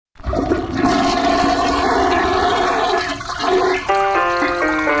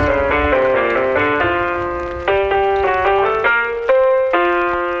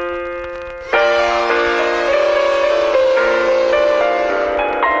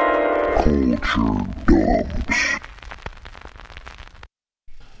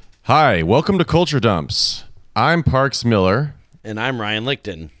Hi, welcome to Culture Dumps. I'm Parks Miller. And I'm Ryan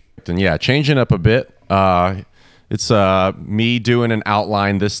Lichten. And yeah, changing up a bit. It's me doing an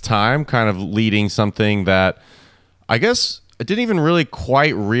outline this time, kind of leading something that I guess I didn't even really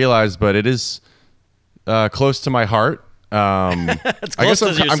quite realize, but it is close to my heart. It's close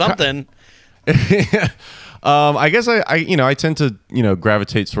to something. I guess I tend to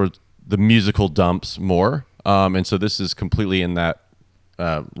gravitate towards the musical dumps more, and so this is completely in that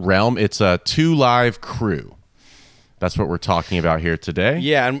realm. It's a 2 Live Crew. That's what we're talking about here today.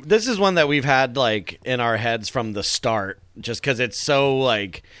 Yeah, and this is one that we've had like in our heads from the start, just because it's so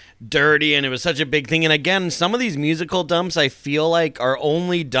like dirty and it was such a big thing. And again, some of these musical dumps I feel like are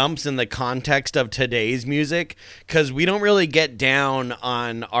only dumps in the context of today's music, because we don't really get down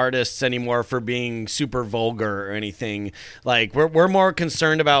on artists anymore for being super vulgar or anything. Like we're more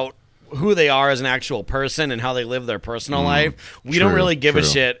concerned about who they are as an actual person and how they live their personal life. We don't really give a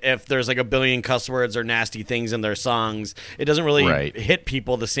shit if there's like a billion cuss words or nasty things in their songs. It doesn't really hit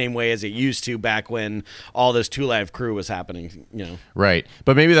people the same way as it used to back when all this 2 Live Crew was happening, Right.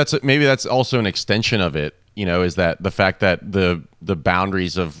 But maybe that's also an extension of it, is that the fact that the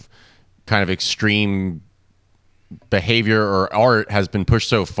boundaries of kind of extreme behavior or art has been pushed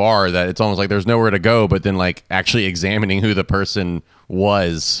so far that it's almost like there's nowhere to go but then like actually examining who the person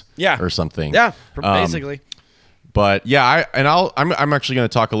was or something. Yeah, basically. But yeah, I'm actually going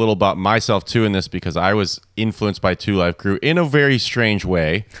to talk a little about myself too in this, because I was influenced by 2 Live Crew in a very strange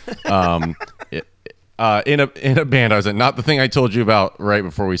way. In a band I was in, not the thing I told you about right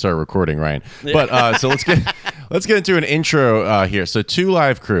before we started recording, Ryan. But so let's get into an intro here. So 2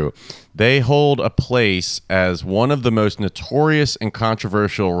 Live Crew, they hold a place as one of the most notorious and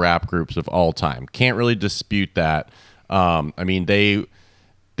controversial rap groups of all time. Can't really dispute that. I mean,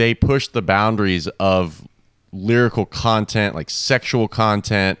 they push the boundaries of lyrical content, like sexual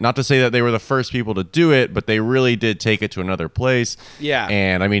content. Not to say that they were the first people to do it, but they really did take it to another place. Yeah.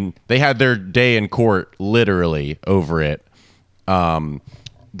 And I mean, they had their day in court literally over it.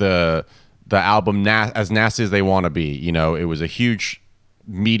 The album As Nasty As They Want to Be, it was a huge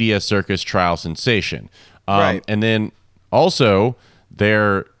media circus trial sensation. Right. And then also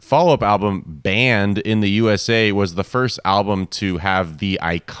their follow-up album Banned in the USA was the first album to have the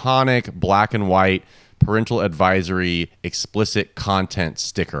iconic black and white parental advisory explicit content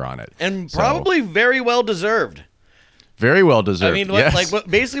sticker on it. And probably very well deserved. Very well deserved. I mean, yes.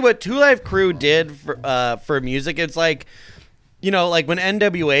 basically what 2 Live Crew did for music, it's like, like when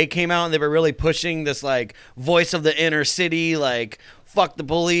NWA came out and they were really pushing this like voice of the inner city, like fuck the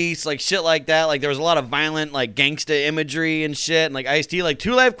police, like shit like that. Like there was a lot of violent like gangsta imagery and shit, and like Ice-T, like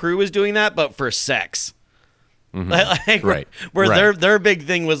 2 Live Crew was doing that, but for sex. Mm-hmm. Right. Where their big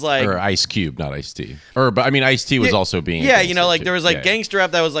thing was like, or Ice Cube, not Ice-T. But I mean, Ice-T was also being like there was like gangster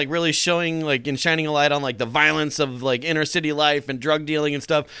rap that was like really showing like and shining a light on like the violence of like inner city life and drug dealing and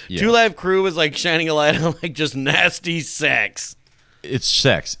stuff. 2 Live Crew was like shining a light on like just nasty sex. It's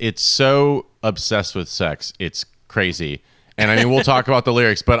sex. It's so obsessed with sex. It's crazy. And I mean, we'll talk about the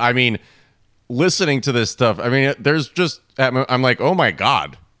lyrics, but I mean, listening to this stuff, I mean, there's just, I'm like, oh my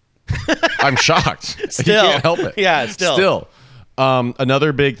God. I'm shocked. Still. You can't help it. Yeah, still.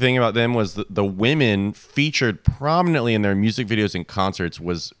 Another big thing about them was the women featured prominently in their music videos and concerts it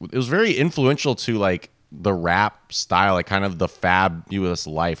was very influential to like the rap style, like kind of the fabulous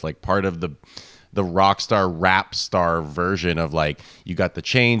life, like part of the rock star rap star version of like, you got the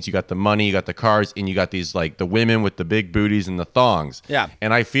chains, you got the money, you got the cars, and you got these like the women with the big booties and the thongs. Yeah.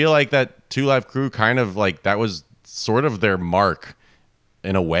 And I feel like that 2 Live Crew kind of like that was sort of their mark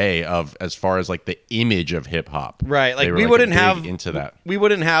in a way of as far as like the image of hip hop. Right. Like we wouldn't have into that. We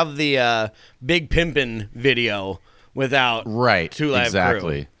wouldn't have the Big Pimpin' video without 2 Live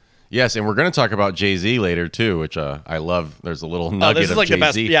Crew. Yes, and we're going to talk about Jay-Z later too, which I love. There's a little nugget this is of like Jay-Z. the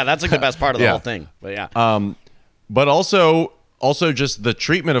best. Yeah, that's like the best part of the whole thing. But yeah. But also just the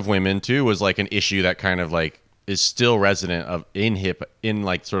treatment of women too was like an issue that kind of like is still resident in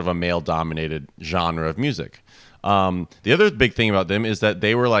like sort of a male dominated genre of music. The other big thing about them is that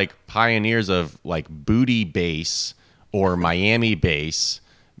they were like pioneers of like booty bass or Miami bass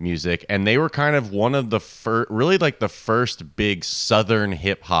music, and they were kind of one of the first big Southern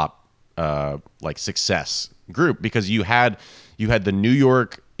hip hop like success group, because you had the New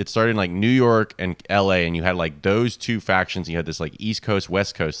York. It started in like New York and LA, and you had like those two factions. You had this like East Coast,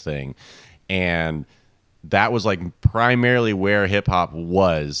 West Coast thing, and that was like primarily where hip hop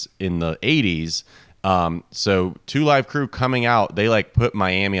was in the 80s. So 2 Live Crew coming out, they like put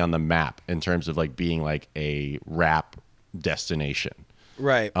Miami on the map in terms of like being like a rap destination.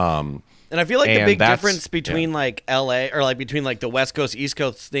 Right. And I feel like the and big that's- difference between yeah. like LA or like between like the West Coast, East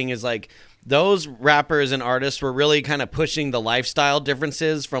Coast thing is like those rappers and artists were really kind of pushing the lifestyle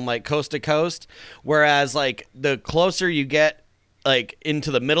differences from like coast to coast. Whereas like the closer you get like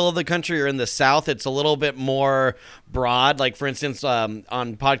into the middle of the country or in the South, it's a little bit more broad. Like for instance, on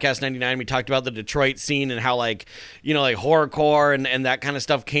Podcast 99, we talked about the Detroit scene and how like, you know, like horrorcore and that kind of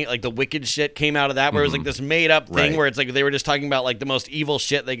stuff came, like the wicked shit came out of that, where it was like this made up thing Right. where it's like they were just talking about like the most evil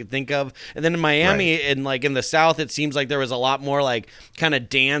shit they could think of. And then in Miami and like in the South, it seems like there was a lot more like kind of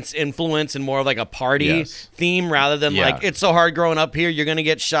dance influence and more of like a party Yes. theme rather than Yeah. like, it's so hard growing up here, you're going to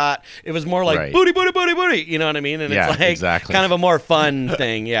get shot. It was more like Right. booty, booty, booty, booty. You know what I mean? And Yeah, it's like exactly. kind of a more fun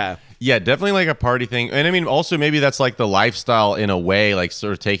thing. Yeah. Yeah, definitely like a party thing. And I mean, also maybe that's like the lifestyle in a way, like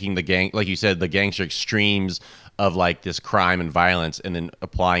sort of taking the gang, like you said, the gangster extremes of like this crime and violence and then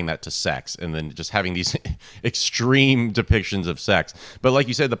applying that to sex and then just having these extreme depictions of sex. But like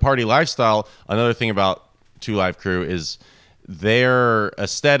you said, the party lifestyle, another thing about Two Live Crew is their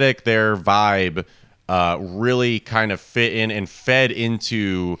aesthetic, their vibe really kind of fit in and fed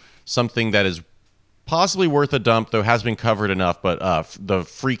into something that is possibly worth a dump, though has been covered enough, but the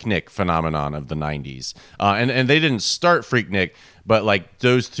Freaknik phenomenon of the 90s. And they didn't start Freaknik, but like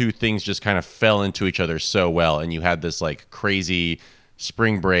those two things just kind of fell into each other so well. And you had this like crazy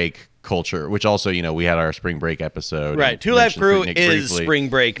spring break culture, which also, you know, we had our spring break episode. Right. and Two Live mentioned Crew Freaknik is briefly. spring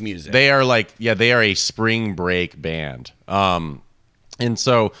break music. They are like, yeah, they are a spring break band. And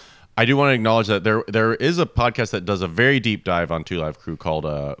so I do want to acknowledge that there is a podcast that does a very deep dive on Two Live Crew called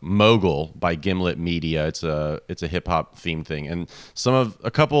Mogul by Gimlet Media. It's a hip hop theme thing, and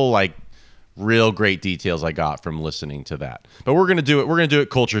a couple like real great details I got from listening to that. But we're gonna do it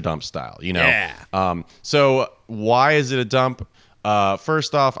culture dump style, you know. Yeah. So why is it a dump?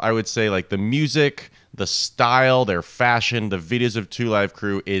 First off, I would say like the music, the style, their fashion, the videos of Two Live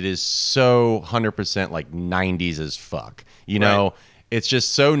Crew. It is so 100% like 90s as fuck. You know. Right. It's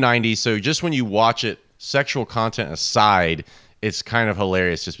just so 90s. So just when you watch it, sexual content aside, it's kind of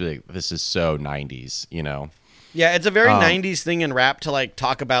hilarious. Just be like, this is so 90s, you know? Yeah, it's a very 90s thing in rap to like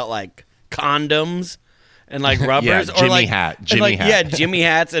talk about like condoms and like rubbers or Jimmy like hat, and, Jimmy like, hat. yeah, Jimmy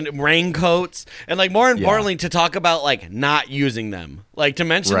hats and raincoats and like more importantly to talk about like not using them. Like to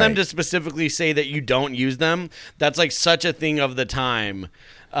mention them Right. to specifically say that you don't use them. That's like such a thing of the time.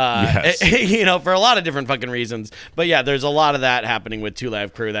 Yes. You know, for a lot of different fucking reasons. But yeah, there's a lot of that happening with Two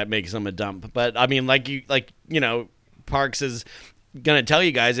Live Crew that makes them a dump. But I mean, like you know, Parks is gonna tell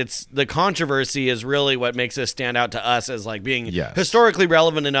you guys, it's the controversy is really what makes this stand out to us as like being Yes. historically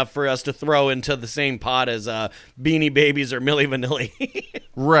relevant enough for us to throw into the same pot as Beanie Babies or Milli Vanilli.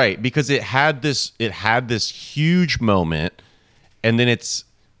 Right, because it had this huge moment, and then it's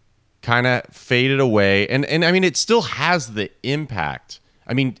kind of faded away. And I mean, it still has the impact.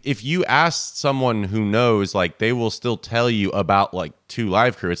 I mean, if you ask someone who knows, like, they will still tell you about like Two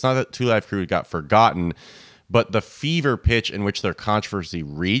Live Crew. It's not that Two Live Crew got forgotten, but the fever pitch in which their controversy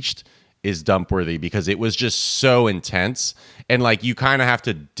reached is dump-worthy because it was just so intense. And like, you kind of have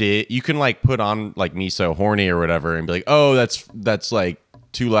to you can like put on like Me So Horny or whatever and be like, oh, that's like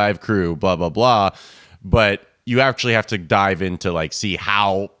Two Live Crew, blah blah blah. But you actually have to dive into like see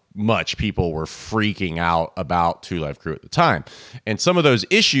how much people were freaking out about Two Live Crew at the time. And some of those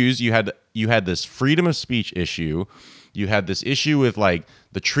issues, you had this freedom of speech issue, you had this issue with like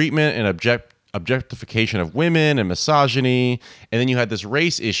the treatment and objectification of women and misogyny, and then you had this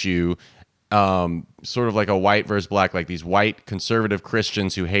race issue, sort of like a white versus black, like these white conservative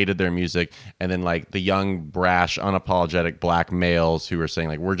Christians who hated their music, and then like the young, brash, unapologetic black males who were saying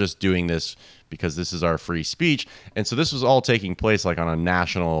like, we're just doing this because this is our free speech. And so this was all taking place like on a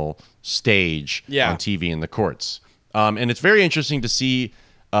national stage on TV in the courts. And it's very interesting to see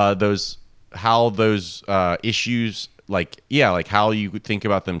how those issues, like how you would think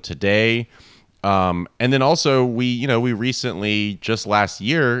about them today. And then also we recently, just last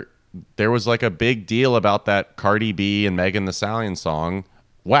year, there was like a big deal about that Cardi B and Megan Thee Stallion song,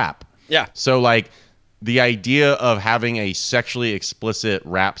 WAP. Yeah. So like the idea of having a sexually explicit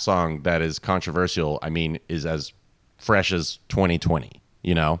rap song that is controversial, I mean, is as fresh as 2020,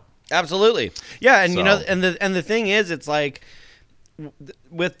 you know? Absolutely. Yeah, and you know, So- and the thing is, it's like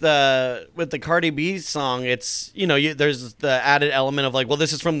with the Cardi B song, it's, you know, there's the added element of like, well,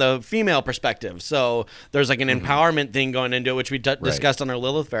 this is from the female perspective, so there's like an empowerment thing going into it, which we discussed on our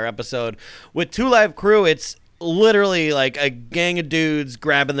Lilith Fair episode. With Two Live Crew, it's literally like a gang of dudes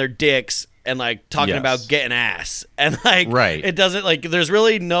grabbing their dicks and like talking Yes. about getting ass, and like Right. it doesn't like there's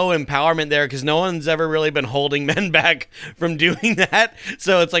really no empowerment there because no one's ever really been holding men back from doing that.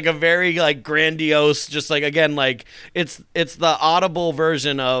 So it's like a very like grandiose, just like again like it's the audible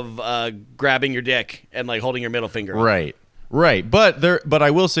version of grabbing your dick and like holding your middle finger up. Right. But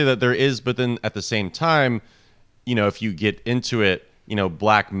I will say that there is, but then at the same time, you know, if you get into it, you know,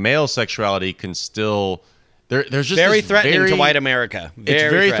 black male sexuality can still there's just Very this threatening to white America. It's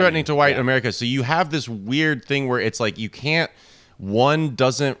very threatening to white America. So you have this weird thing where it's like you can't. One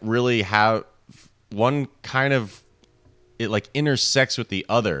doesn't really have one kind of it like intersects with the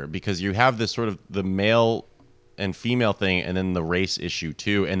other because you have this sort of the male and female thing and then the race issue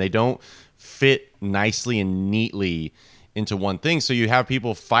too, and they don't fit nicely and neatly into one thing. So you have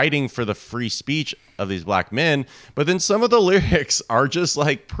people fighting for the free speech of these black men, but then some of the lyrics are just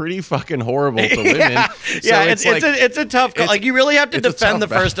like pretty fucking horrible to women. Yeah, So it's a tough call. Like you really have to it's a defend the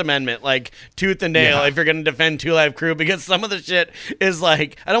tough battle. First Amendment like tooth and nail Yeah. if you're going to defend Two Live Crew because some of the shit is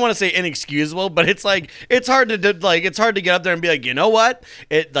like I don't want to say inexcusable, but it's like it's hard to it's hard to get up there and be like, you know what?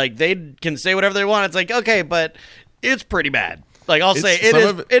 It like they can say whatever they want. It's like okay, but it's pretty bad. Like I'll say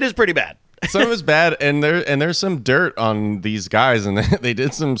it is pretty bad. Some of it's bad, and there's some dirt on these guys, and they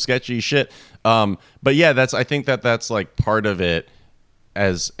did some sketchy shit. But yeah, I think that's like part of it.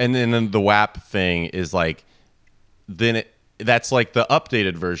 And then the WAP thing is like, that's like the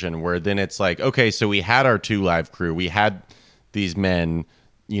updated version where then it's like, okay, so we had our Two Live Crew, we had these men,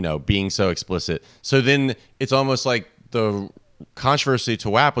 you know, being so explicit. So then it's almost like the controversy to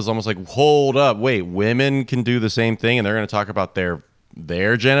WAP was almost like, hold up, wait, women can do the same thing, and they're going to talk about their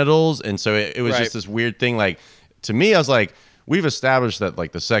genitals. And so it was just this weird thing. Like to me, I was like, we've established that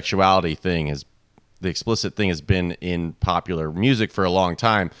like the sexuality thing the explicit thing has been in popular music for a long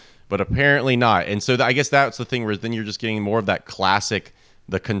time, but apparently not. And so I guess that's the thing where then you're just getting more of that classic,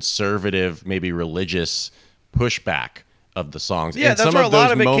 the conservative, maybe religious pushback of the songs. Yeah, and that's some where a lot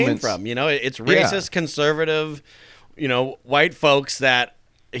those of it came moments- from. You know, it's racist, conservative, you know, white folks that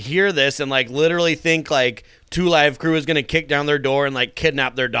hear this and like literally think like Two Live Crew is gonna kick down their door and like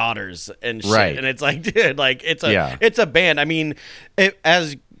kidnap their daughters and shit. Right. And it's like, dude, like it's a band. I mean,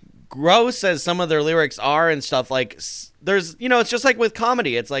 as gross as some of their lyrics are and stuff, like there's, you know, it's just like with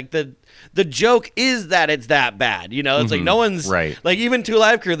comedy. It's like the joke is that it's that bad. You know, it's like no one's Right. like even Two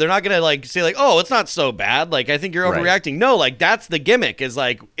Live Crew. They're not gonna like say like, oh, it's not so bad. Like I think you're Right. overreacting. No, like that's the gimmick. Is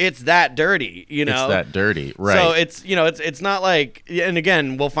like it's that dirty. You know, It's that dirty, right? So it's, you know, it's not like, and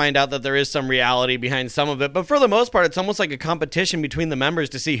again, we'll find out that there is some reality behind some of it, but for the most part, it's almost like a competition between the members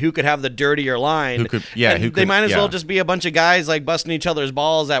to see who could have the dirtier line. They might as well just be a bunch of guys like busting each other's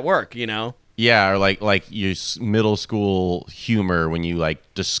balls at work, you know? Yeah, or like you middle school humor when you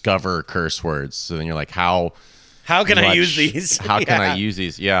like discover curse words. So then you're like, how can I much- use these? How can I use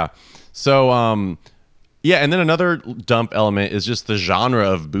these? Yeah. So yeah, and then another dump element is just the genre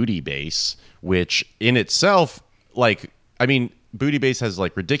of booty bass, which in itself, like, I mean, booty bass has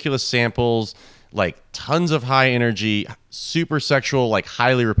like ridiculous samples, like tons of high energy, super sexual, like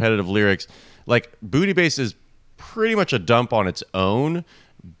highly repetitive lyrics. Like booty bass is pretty much a dump on its own,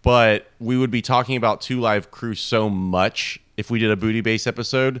 but we would be talking about Two Live Crew so much if we did a booty bass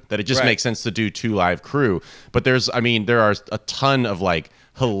episode that it just Right. makes sense to do Two Live Crew. But there are a ton of like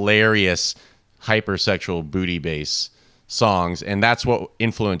hilarious hypersexual booty bass songs, and that's what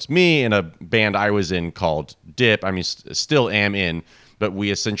influenced me in a band I was in called Dip. I mean, still am in, but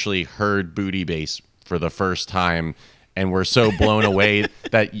we essentially heard booty bass for the first time and were so blown away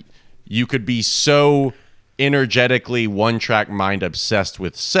that you could be so energetically one-track mind obsessed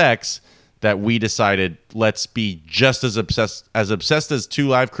with sex that we decided, let's be just as obsessed as Two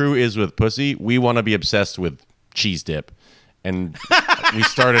Live Crew is with pussy. We want to be obsessed with cheese dip, and we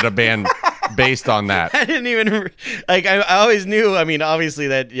started a band based on that. I didn't even like. I always knew. I mean, obviously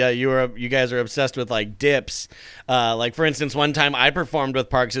that you guys are obsessed with like dips. Like for instance, one time I performed with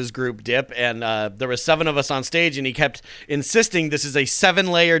Parks' group Dip, and there were 7 of us on stage, and he kept insisting this is a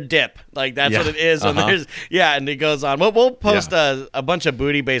 7-layer dip. Like that's what it is. And there's and it goes on. We'll post a bunch of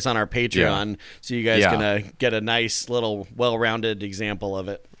booty bass on our Patreon, so you guys can get a nice little well-rounded example of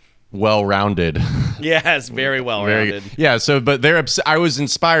it. Well-rounded. Yes, very well-rounded. Yeah. So, but I was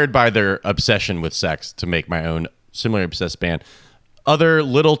inspired by their obsession with sex to make my own similar obsessed band. Other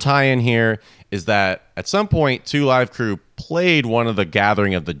little tie-in here is that at some point, Two Live Crew played one of the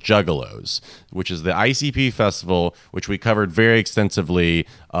Gathering of the Juggalos, which is the ICP festival, which we covered very extensively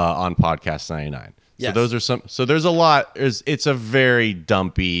on Podcast 99. Yes. So those are some. So there's a lot. It's a very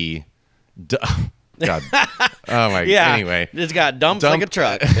dumpy. God. Oh my. Yeah. Anyway, it's got dumped like a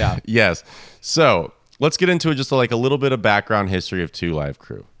truck. Yeah. Yes. So let's get into just like a little bit of background history of Two Live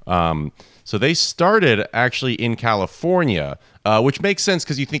Crew. So they started actually in California, which makes sense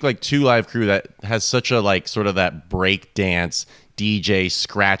because you think like Two Live Crew that has such a like sort of that break dance DJ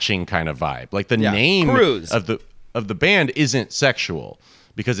scratching kind of vibe. Like the name Cruise. of the band isn't sexual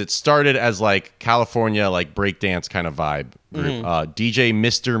because it started as like California like breakdance kind of vibe group. DJ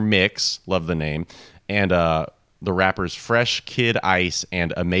Mr. Mix, love the name, and the rappers Fresh Kid Ice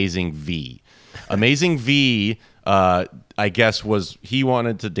and Amazing V. Amazing V, I guess he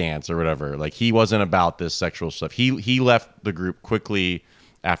wanted to dance or whatever. Like he wasn't about this sexual stuff. He left the group quickly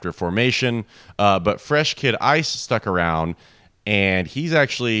after formation, but Fresh Kid Ice stuck around, and he's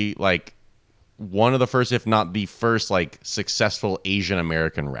actually like one of the first, if not the first, like successful Asian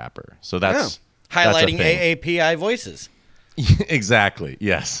American rapper. So that's highlighting that's AAPI voices. Exactly.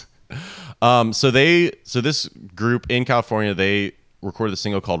 Yes. So this group in California, they recorded a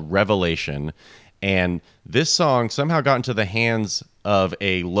single called Revelation, and this song somehow got into the hands of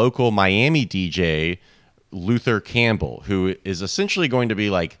a local Miami DJ, Luther Campbell, who is essentially going to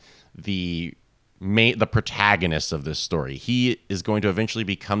be like the protagonist of this story. He is going to eventually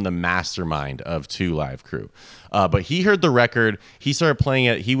become the mastermind of Two Live Crew. But he heard the record, he started playing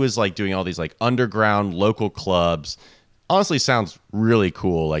it. He was like doing all these like underground local clubs. Honestly, sounds really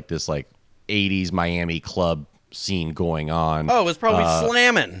cool, like this like 80s Miami club scene going on. Oh, it was probably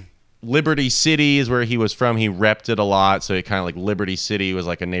slamming. Liberty City is where he was from. He repped it a lot. So it kind of like Liberty City was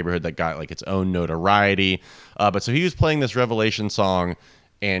like a neighborhood that got like its own notoriety. But so he was playing this Revelation song,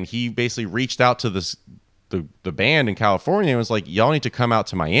 and he basically reached out to the band in California and was like, y'all need to come out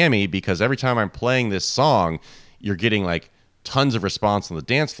to Miami because every time I'm playing this song, you're getting like tons of response on the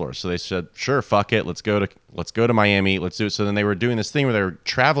dance floor. So they said, sure, fuck it. Let's go to Miami. Let's do it. So then they were doing this thing where they were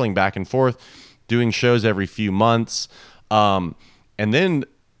traveling back and forth, doing shows every few months. And then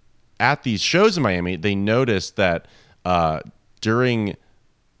at these shows in Miami, they noticed that during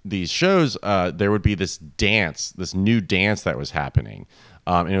these shows, there would be this new dance that was happening.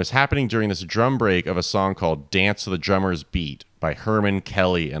 And it was happening during this drum break of a song called Dance to the Drummer's Beat by Herman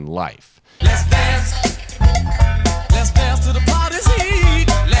Kelly and Life. Let's dance. Let's dance to the party's heat.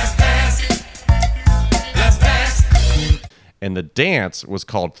 Let's dance. Let's dance. And the dance was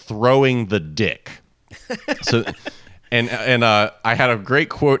called Throwing the Dick. So... And I had a great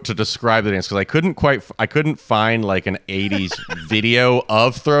quote to describe the dance because I couldn't find like an 80s video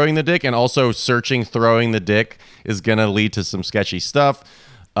of Throwing the Dick, and also searching Throwing the Dick is gonna lead to some sketchy stuff.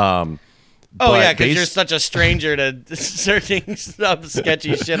 Because you're such a stranger to searching some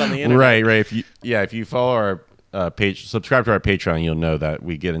sketchy shit on the internet. Right. If you follow our page, subscribe to our Patreon, you'll know that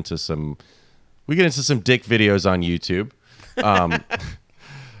we get into some dick videos on YouTube.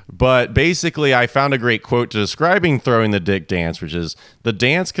 But basically, I found a great quote describing Throwing the Dick dance, which is, the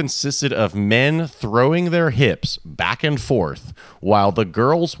dance consisted of men throwing their hips back and forth while the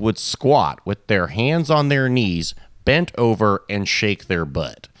girls would squat with their hands on their knees, bent over, and shake their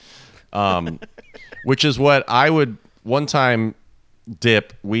butt. Which is what I would, one time,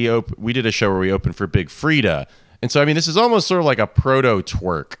 Dip, we did a show where we opened for Big Frida. And so, I mean, this is almost sort of like a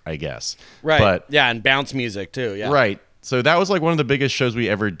proto-twerk, I guess. Right. But, yeah, and bounce music, too. Yeah. Right. So that was like one of the biggest shows we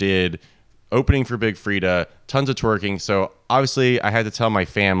ever did, opening for Big Frida, tons of twerking. So obviously I had to tell my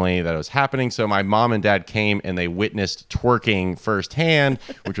family that it was happening. So my mom and dad came and they witnessed twerking firsthand,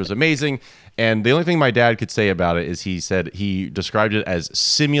 which was amazing. And the only thing my dad could say about it is he described it as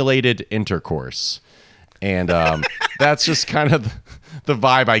simulated intercourse. And that's just kind of the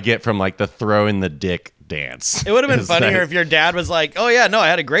vibe I get from like the Throwing the Dick dance. It would have been funnier if your dad was like, oh yeah, no, I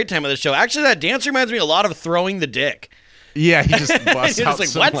had a great time with this show. Actually, that dance reminds me a lot of Throwing the Dick. Yeah, he just busts out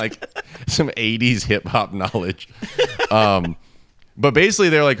like, some 80s hip hop knowledge. But basically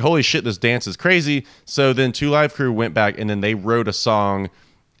they're like, holy shit, this dance is crazy. So then Two Live Crew went back and then they wrote a song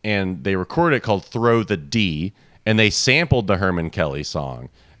and they recorded it called Throw the D, and they sampled the Herman Kelly song.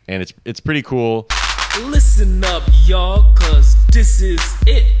 And it's pretty cool. Listen up, y'all, cause this is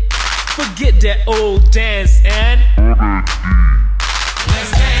it. Forget that old dance and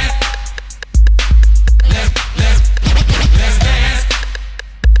let's dance. Let's dance.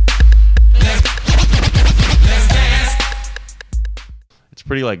 Let's dance. It's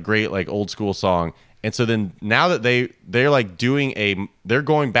pretty like great, like old school song. And so then now that they're like they're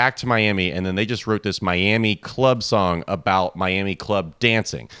going back to Miami, and then they just wrote this Miami club song about Miami club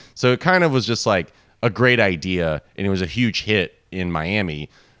dancing. So it kind of was just like a great idea, and it was a huge hit in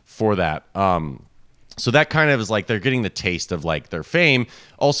Miami for that. So that kind of is like they're getting the taste of like their fame,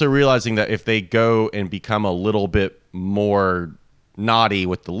 also realizing that if they go and become a little bit more naughty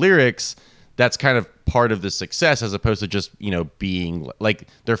with the lyrics, that's kind of part of the success, as opposed to just, being like,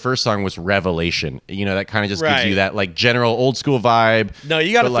 their first song was Revelation. That kind of just gives you Right. that like general old school vibe. No,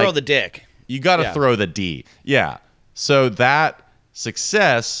 you got to but, throw like, the dick. you got to Yeah. throw the D. Yeah. So that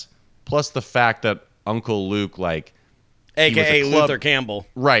success plus the fact that Uncle Luke, like, AKA club- Luther Campbell.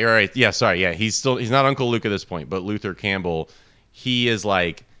 right. Yeah. Sorry. Yeah. He's not Uncle Luke at this point, but Luther Campbell, he is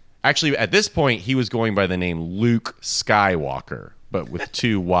like, actually at this point, he was going by the name Luke Skywalker, but with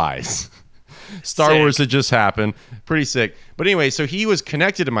 2 Y's. Star Sick. Wars had just happened. Pretty sick. But anyway, so he was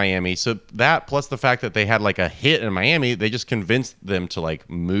connected to Miami. So that plus the fact that they had like a hit in Miami, they just convinced them to like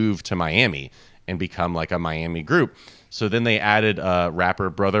move to Miami and become like a Miami group. So then they added rapper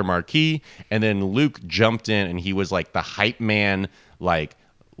Brother Marquis, and then Luke jumped in and he was like the hype man, like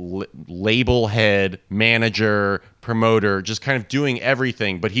label head, manager, promoter, just kind of doing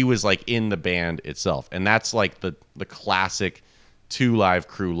everything. But he was like in the band itself. And that's like the classic 2 Live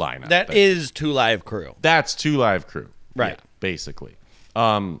Crew lineup. That is 2 Live Crew. That's 2 Live Crew, Right. Yeah, basically.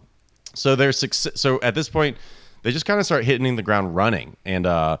 So their success. So at this point, they just kind of start hitting the ground running. And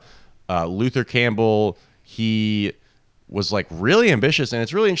Luther Campbell, he was like really ambitious, and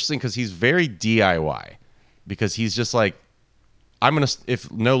it's really interesting because he's very DIY. Because he's just like,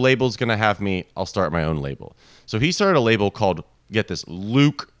 if no label's gonna have me, I'll start my own label. So he started a label called, get this,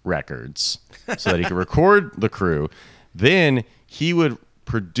 Luke Records, so that he could record the crew. Then he would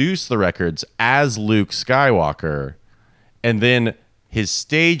produce the records as Luke Skywalker, and then his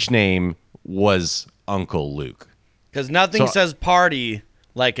stage name was Uncle Luke. Because nothing So- says party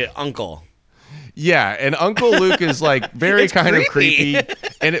like an uncle. Yeah, and Uncle Luke is like very It's kind creepy. of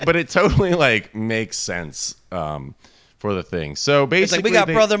creepy, but it totally like makes sense for the thing. So It's basically, like we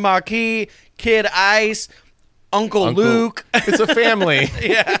got Brother Marquis, Kid Ice, Uncle Luke. It's a family.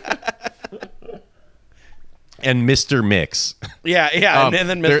 Yeah. And Mr. Mix. Yeah, and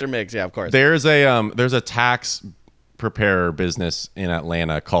then there- Mr. Mix, yeah, of course. There's a tax preparer business in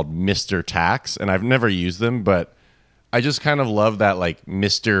Atlanta called Mr. Tax, and I've never used them, but I just kind of love that, like,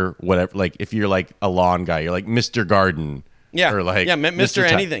 Mr. whatever, like if you're like a lawn guy, you're like Mr. Garden. Yeah, Or like yeah, Mr.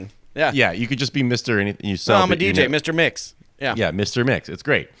 Ta- Anything. Yeah. Yeah, you could just be Mr. Anything. You No, sell. I'm a you DJ, know- Mr. Mix. Yeah. Yeah, Mr. Mix. It's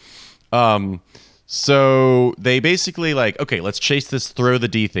great. So they basically like, okay, let's chase this throw the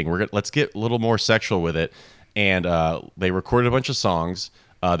D thing. Let's get a little more sexual with it. And they recorded a bunch of songs.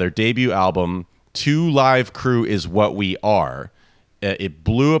 Their debut album, 2 Live Crew is What We Are. It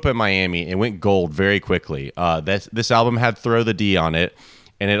blew up in Miami. It went gold very quickly. This album had Throw the D on it.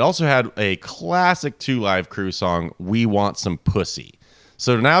 And it also had a classic 2 Live Crew song, We Want Some Pussy.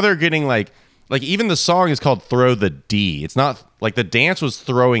 So now they're getting like even the song is called Throw the D. It's not like the dance was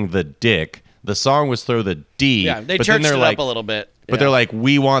throwing the dick. The song was Throw the D. Yeah, they but then churched they're it like, up a little bit. But Yeah. they're like,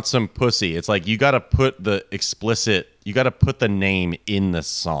 we want some pussy. It's like you got to put the explicit, you got to put the name in the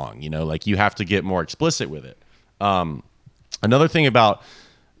song. Like you have to get more explicit with it. Another thing about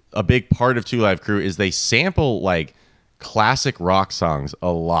a big part of 2 Live Crew is they sample like classic rock songs a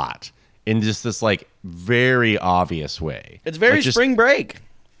lot in just this like very obvious way. It's very Like, just- Spring Break.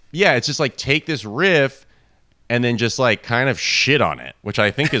 Yeah, it's just like take this riff and then just like kind of shit on it, which I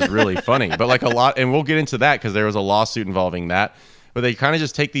think is really funny. But like a lot, and we'll get into that because there was a lawsuit involving that. But they kind of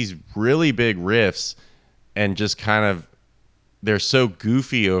just take these really big riffs and just kind of, they're so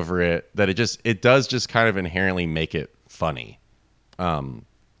goofy over it that it does just kind of inherently make it funny.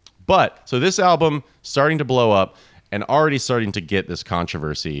 But so this album starting to blow up and already starting to get this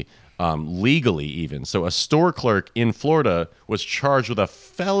controversy legally even. So a store clerk in Florida was charged with a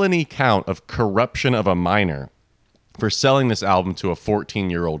felony count of corruption of a minor for selling this album to a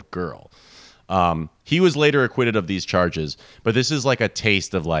 14-year-old girl. He was later acquitted of these charges, but this is like a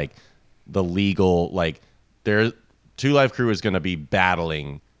taste of like the legal, like 2 Live Crew is going to be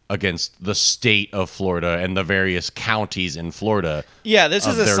battling against the state of Florida and the various counties in Florida. Yeah, this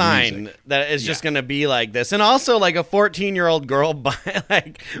of is a their sign music. that it's just going to be like this. And also like a 14-year-old girl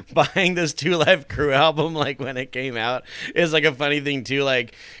buying this 2 Live Crew album like when it came out is like a funny thing too,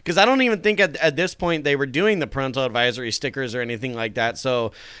 like cuz I don't even think at this point they were doing the parental advisory stickers or anything like that.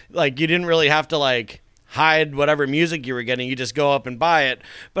 So like you didn't really have to like hide whatever music you were getting. You just go up and buy it.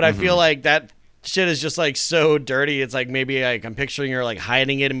 But I feel like that shit is just like so dirty. It's like maybe like I'm picturing her like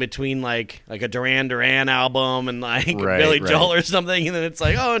hiding it in between like a Duran Duran album and like Right, Billy right. Joel or something, and then it's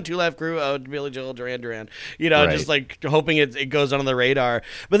like, oh, and 2 Live Crew, oh, Billy Joel, Duran Duran, Right. just like hoping it goes under the radar.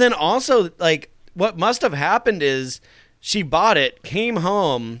 But then also like what must have happened is she bought it, came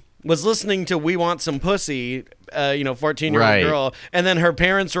home, was listening to We Want Some Pussy, 14-year-old Right. girl, and then her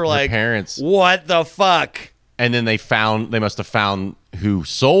parents were like, parents- what the fuck? And then they must have found who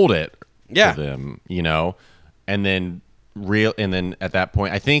sold it Yeah. to them, and then at that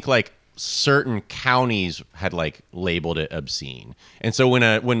point, I think like certain counties had like labeled it obscene. And so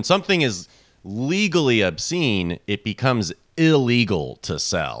when something is legally obscene, it becomes illegal to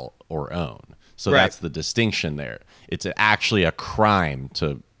sell or own. So Right. that's the distinction there. It's actually a crime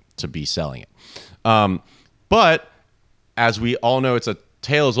to be selling it. But as we all know, it's a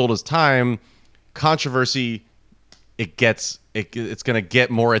tale as old as time. Controversy, it's going to get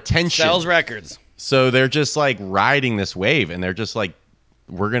more attention. Sells records. So they're just like riding this wave, and they're just like,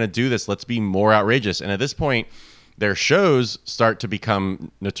 we're going to do this. Let's be more outrageous. And at this point, their shows start to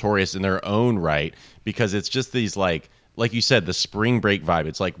become notorious in their own right, because it's just these like you said, the spring break vibe.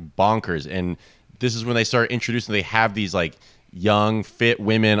 It's like bonkers. And this is when they start introducing, they have these like young, fit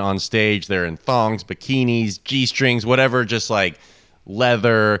women on stage. They're in thongs, bikinis, G-strings, whatever, just like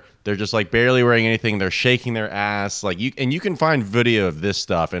leather. They're just like barely wearing anything. They're shaking their ass. Like you can find video of this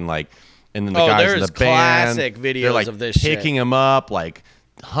stuff, and like, and then the guys in there's the band, classic videos they're like of this shit. picking them up, like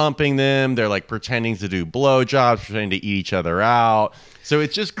humping them. They're like pretending to do blowjobs, pretending to eat each other out. So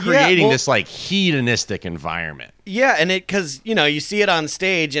it's just creating this like hedonistic environment. Yeah, and because you see it on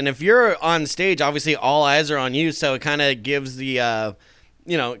stage, and if you're on stage, obviously all eyes are on you, so it kind of gives the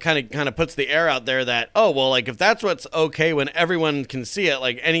kind of puts the air out there that, oh well, like if that's what's okay when everyone can see it,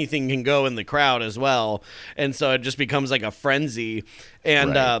 like anything can go in the crowd as well, and so it just becomes like a frenzy.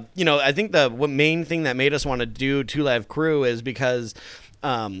 And Right. I think the main thing that made us want to do Two Live Crew is because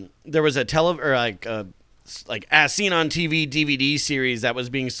there was a like as seen on TV DVD series that was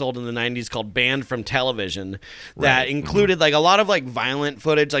being sold in the 90s called Banned from Television that Right. included like a lot of like violent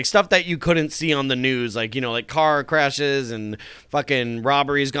footage, like stuff that you couldn't see on the news, like like car crashes and fucking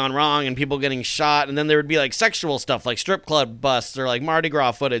robberies gone wrong and people getting shot. And then there would be like sexual stuff like strip club busts or like Mardi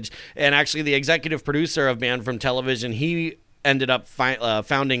Gras footage. And actually the executive producer of Banned from Television, he ended up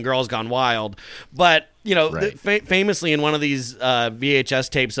founding Girls Gone Wild. But Right. famously in one of these VHS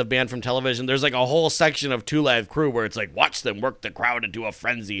tapes of Banned from Television, there's like a whole section of Two Live Crew where it's like, watch them work the crowd into a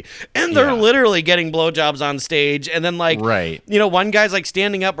frenzy, and they're Yeah. literally getting blowjobs on stage. And then like, Right. one guy's like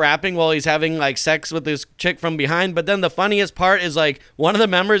standing up rapping while he's having like sex with this chick from behind. But then the funniest part is like one of the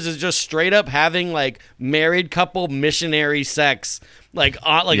members is just straight up having like married couple missionary sex, like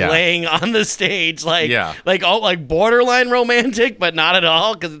Yeah. laying on the stage, like Yeah. like all like borderline romantic, but not at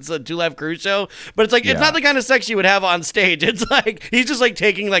all, because it's a Two Live Crew show. But it's like it's Yeah. not the kind of sex you would have on stage. It's like he's just like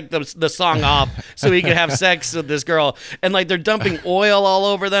taking like the song off so he could have sex with this girl, and like they're dumping oil all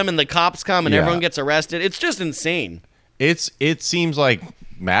over them, and the cops come and Yeah. everyone gets arrested. It's just insane. It seems like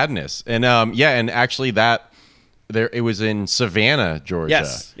madness. And and actually it was in Savannah, Georgia.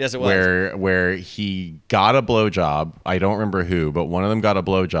 Yes, it was. Where he got a blowjob. I don't remember who, but one of them got a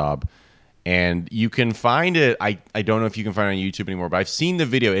blowjob. And you can find it. I don't know if you can find it on YouTube anymore, but I've seen the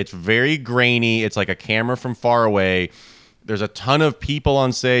video. It's very grainy. It's like a camera from far away. There's a ton of people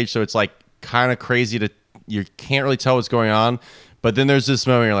on stage, so it's like kind of crazy you can't really tell what's going on. But then there's this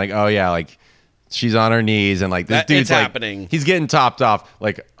moment you're like, oh yeah, like she's on her knees, and like this dude's It's like happening. he's getting topped off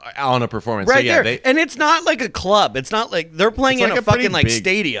like on a performance. Right so, yeah, there. And it's not like a club. It's not like they're playing It's in like a a pretty fucking like big-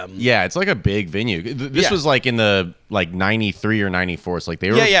 stadium. yeah, it's like a big venue. This Yeah. was like in the like 93 or 94. So like they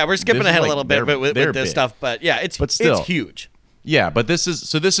were. Yeah, we're skipping this ahead was, a little bit they're- with they're this big. stuff, but yeah, But still. it's huge. Yeah, but this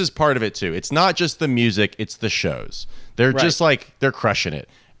is part of it too. It's not just the music; it's the shows. They're Right. just like they're crushing it,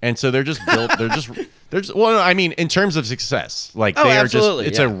 and so they're just built. they're just. Well, I mean, in terms of success, like Oh, they are absolutely,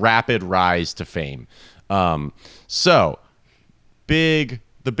 just. It's yeah. a rapid rise to fame. So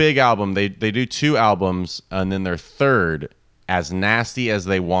the big album. They do 2 albums, and then their third, As Nasty as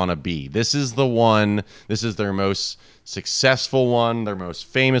They Wanna Be. This is the one. This is their most successful one, their most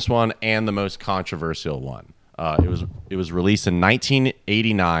famous one, and the most controversial one. It was released in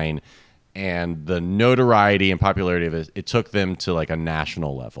 1989, and the notoriety and popularity of it took them to like a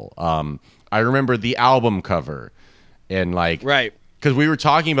national level. I remember the album cover, and like Right. because we were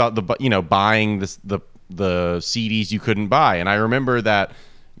talking about buying the CDs you couldn't buy, and I remember that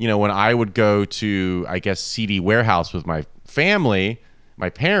when I would go to, I guess, CD warehouse with my family, my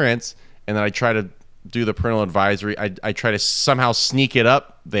parents, and then I try to do the parental advisory. I try to somehow sneak it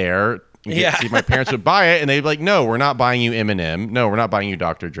up there. And Yeah. see if my parents would buy it, and they'd be like, "No, we're not buying you Eminem. No, we're not buying you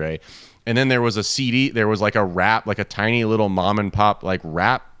Dr. Dre." And then there was a CD. There was like a rap, like a tiny little mom and pop like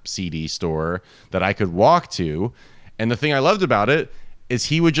rap CD store that I could walk to. And the thing I loved about it is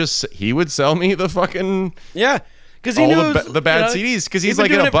he would sell me the fucking Yeah, because he all knew the bad CDs, because he's been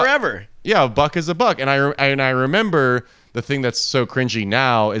like doing in a it forever. Yeah, a buck is a buck. And I remember the thing that's so cringy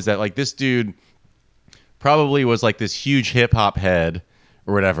now is that like this dude probably was like this huge hip hop head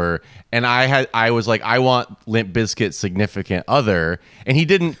or whatever, and I was like, I want Limp Bizkit's Significant Other, and he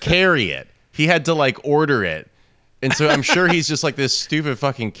didn't carry it. He had to like order it, And so I'm sure he's just like, this stupid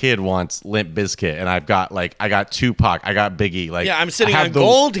fucking kid wants Limp Bizkit, and I got Tupac, I got Biggie. Like, Yeah, I'm sitting I have on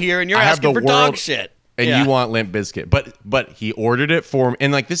gold here, and you're I have asking the for dog world, shit. and Yeah. you want Limp Bizkit. But he ordered it for him,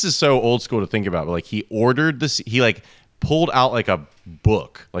 and like, this is so old school to think about. But like, he ordered this. He like pulled out like a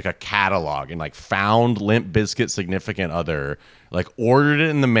book, like a catalog, and like found Limp Bizkit Significant Other, like ordered it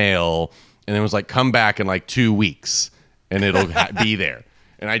in the mail, and then was like, come back in like 2 weeks, and it'll be there.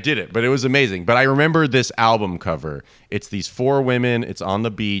 And I did it, but it was amazing. But I remember this album cover. It's these 4 women. It's on the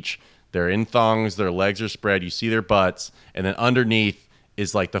beach. They're in thongs. Their legs are spread. You see their butts. And then underneath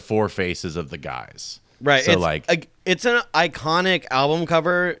is like the 4 faces of the guys. Right. So It's an iconic album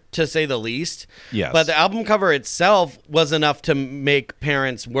cover, to say the least. Yes. But the album cover itself was enough to make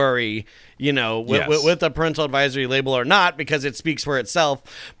parents worry, Yes. with the parental advisory label or not, because it speaks for itself.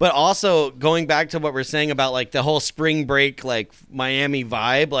 But also, going back to what we're saying about like the whole spring break, like Miami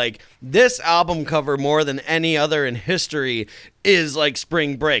vibe, like this album cover more than any other in history is like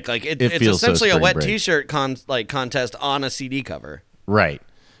spring break. Like it's feels so essentially a spring wet break. T-shirt contest on a CD cover. Right.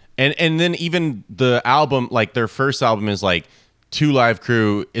 And then even the album, like their first album is like 2 Live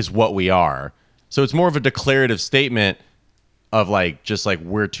Crew is what we are. So it's more of a declarative statement of like, just like,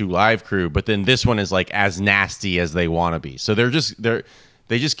 we're 2 Live Crew. But then this one is like as nasty as they want to be. So they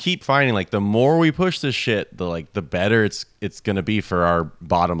just keep finding like, the more we push this shit, the better it's going to be for our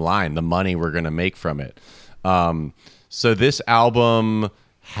bottom line, the money we're going to make from it. So this album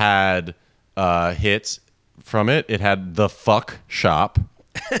had hits from it. It had The Fuck Shop.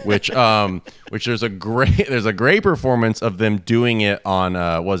 which there's a great performance of them doing it on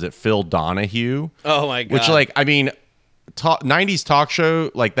was it Phil Donahue? Oh my god! Which, like, I mean, 90s talk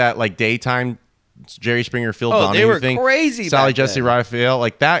show like that, like daytime Jerry Springer, Phil Donahue they were thing, crazy Sally back Jesse then. Raphael,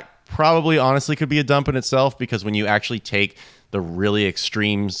 like that probably honestly could be a dump in itself, because when you actually take the really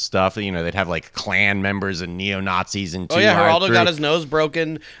extreme stuff, they'd have like Klan members and neo-Nazis and Geraldo got his nose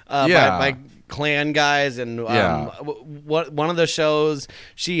broken by Klan guys, and one of the shows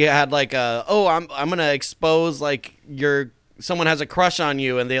she had like I'm gonna expose like someone has a crush on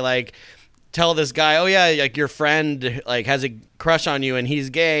you, and they like tell this guy, oh yeah, like your friend like has a crush on you and he's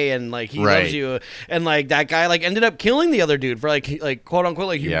gay and like he loves you, and like that guy like ended up killing the other dude for like quote unquote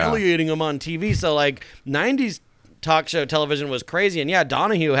like humiliating him on TV. So like 90s talk show television was crazy, and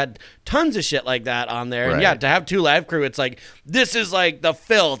Donahue had tons of shit like that on there, and to have 2 Live Crew, it's like this is like the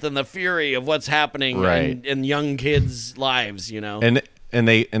filth and the fury of what's happening in young kids' lives, And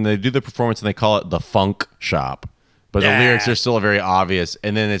they do the performance and they call it The Funk Shop, but the lyrics are still very obvious,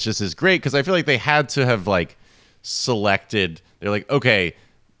 and then it's just as great because I feel like they had to have like selected. They're like, okay,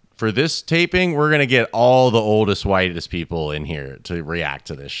 for this taping, we're gonna get all the oldest, whitest people in here to react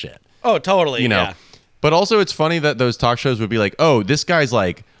to this shit. Oh, totally, But also, it's funny that those talk shows would be like, oh, this guy's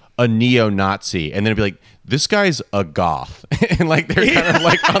like a neo-Nazi. And then it'd be like, this guy's a goth. And like, they're kind of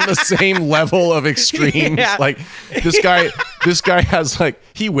like on the same level of extremes. Yeah. Like this guy has like,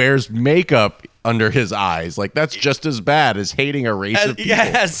 he wears makeup under his eyes. Like that's just as bad as hating a race of people.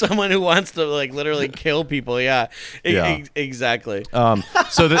 As someone who wants to like literally kill people. Exactly.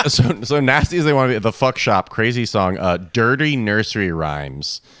 So nasty as they want to be, The Fuck Shop, crazy song. Dirty Nursery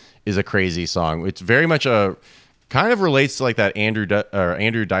Rhymes is a crazy song. It's very much kind of relates to like that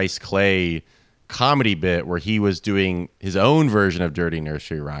Andrew Dice Clay comedy bit where he was doing his own version of Dirty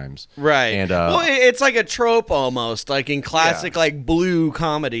Nursery Rhymes. Right. And it's like a trope almost, like in classic like blue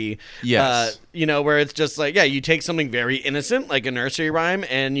comedy. Yes. Where it's just like, you take something very innocent like a nursery rhyme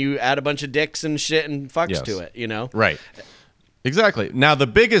and you add a bunch of dicks and shit and fucks to it, Right. Exactly. Now the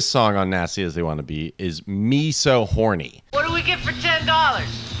biggest song on Nasty As They Want to Be is Me So Horny. What do we get for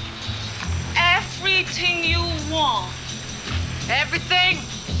 $10? Everything you want. Everything?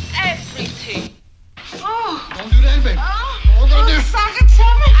 Everything. Oh. Don't do that, baby. Oh. What gonna do? Suck it to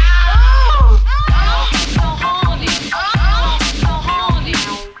me. Oh. Oh. So horny. Oh. So horny.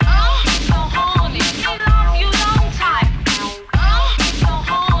 Oh. So horny. I love you long time. Oh. So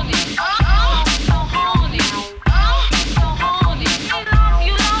horny. Oh. So horny. Oh. So horny. I love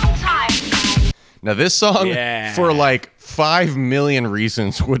you long time. Now this song, for like 5 million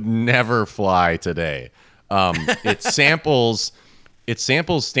reasons, would never fly today. It samples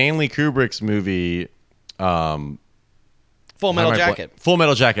Stanley Kubrick's movie Full Metal Jacket. Full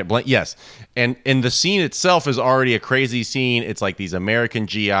Metal Jacket. Yes. And the scene itself is already a crazy scene. It's like these American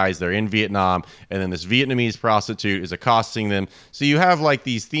GIs, they're in Vietnam, and then this Vietnamese prostitute is accosting them. So you have like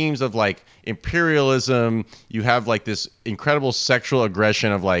these themes of like imperialism. You have like this incredible sexual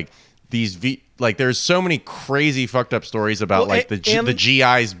aggression of like these like there's so many crazy fucked up stories about Well, like the and-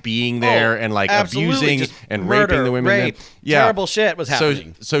 GIs being there and like absolutely, abusing just and murder, raping the women. rape, terrible shit was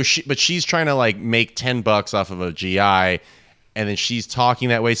happening. So she's trying to like make $10 off of a GI, and then she's talking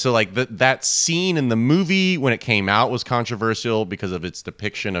that way. So like that scene in the movie when it came out was controversial because of its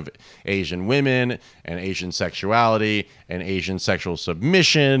depiction of Asian women and Asian sexuality and Asian sexual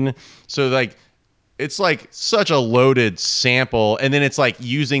submission. So like it's like such a loaded sample, and then it's like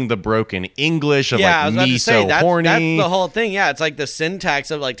using the broken English of I was like about me to say, so that's horny. the whole thing. Yeah, it's like the syntax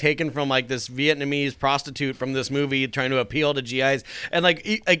of like taken from like this Vietnamese prostitute from this movie trying to appeal to GIs, and like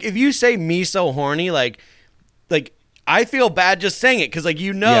if you say me so horny, like I feel bad just saying it because like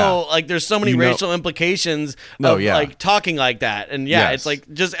like there's so many racial implications of like talking like that, and it's like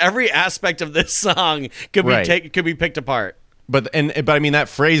just every aspect of this song could be could be picked apart. But I mean that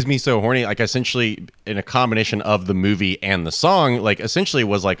phrase "me so horny" like essentially in a combination of the movie and the song like essentially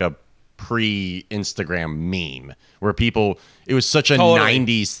was like a pre-Instagram meme where it was such a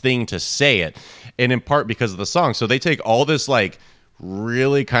 90s thing to say it, and in part because of the song. So they take all this like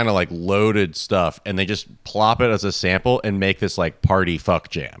really kind of like loaded stuff and they just plop it as a sample and make this like party fuck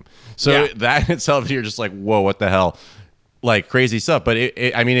jam. So that in itself, you're just like, whoa, what the hell? Like crazy stuff. But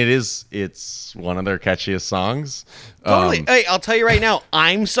it's one of their catchiest songs. Totally. Hey, I'll tell you right now,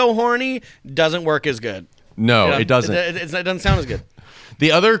 I'm so horny doesn't work as good. No, it doesn't. It doesn't sound as good.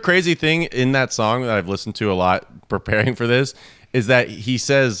 The other crazy thing in that song that I've listened to a lot preparing for this is that he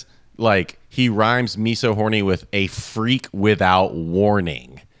says like he rhymes "me so horny" with "a freak without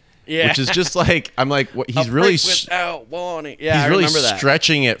warning." Yeah, which is just like I'm like what he's really without warning. Yeah, he's I really remember that.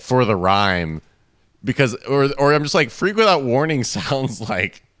 stretching it for the rhyme because or I'm just like freak without warning sounds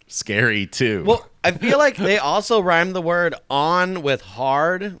like scary too. Well, I feel like they also rhyme the word "on" with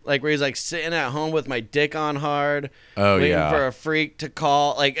 "hard," like where he's like sitting at home with my dick on hard, waiting for a freak to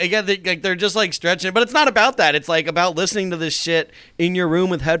call. Like again, they're just like stretching it, but it's not about that. It's like about listening to this shit in your room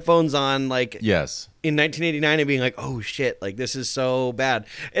with headphones on, like in 1989, and being like, "Oh shit, like this is so bad."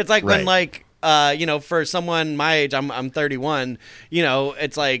 It's like when like. For someone my age, I'm 31.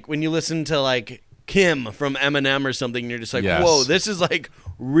 It's like when you listen to like Kim from Eminem or something, you're just like, whoa, this is like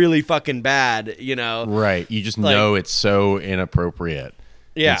really fucking bad, Right. You just know it's so inappropriate.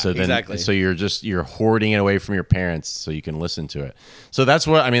 Yeah, so exactly. So you're hoarding it away from your parents so you can listen to it. So that's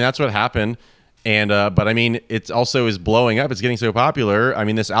what happened. And but I mean, it also is blowing up. It's getting so popular. I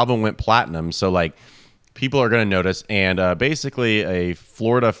mean, this album went platinum, so like people are going to notice. And basically, a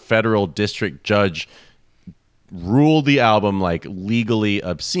Florida federal district judge ruled the album like legally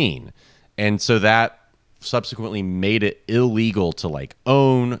obscene, and so that subsequently made it illegal to like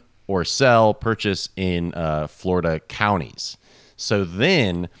own or sell, purchase in Florida counties. So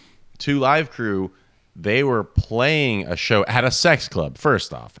then, Two Live Crew, they were playing a show at a sex club.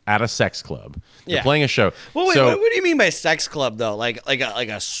 First off, at a sex club, they're playing a show. Well, wait, what do you mean by sex club though? Like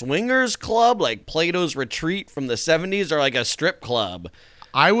a swingers club, like Plato's Retreat from the 70s, or like a strip club?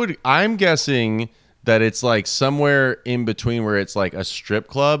 I'm guessing that it's like somewhere in between where it's like a strip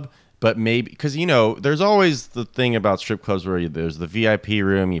club. But maybe because there's always the thing about strip clubs where there's the VIP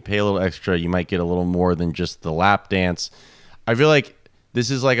room, you pay a little extra, you might get a little more than just the lap dance. I feel like this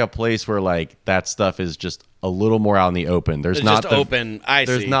is like a place where like that stuff is just a little more out in the open. There's not just open.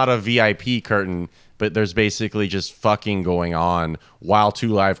 There's not a VIP curtain, but there's basically just fucking going on while Two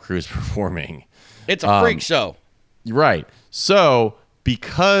Live Crew is performing. It's a freak show, right? So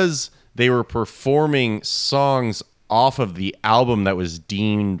because they were performing songs off of the album that was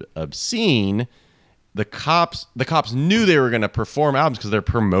deemed obscene, the cops knew they were going to perform albums because they're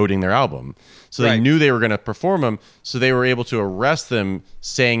promoting their album. So they knew they were going to perform them. So they were able to arrest them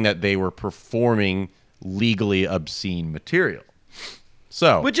saying that they were performing legally obscene material.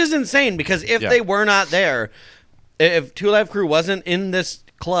 So, which is insane because if they were not there, if Two Live Crew wasn't in this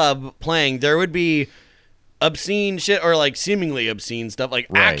club playing, there would be obscene shit or like seemingly obscene stuff like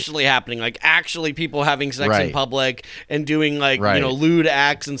actually happening, like actually people having sex in public and doing like lewd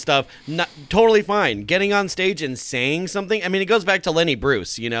acts and stuff. Not totally fine. Getting on stage and saying something, I mean, it goes back to Lenny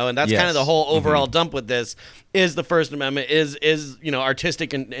Bruce, and that's kind of the whole overall dump with this is the First Amendment is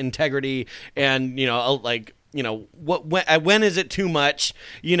artistic integrity and when is it too much,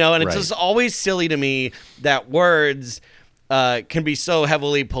 and it's just always silly to me that words can be so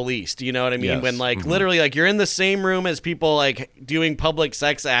heavily policed, you know what I mean? Yes. When like literally like you're in the same room as people like doing public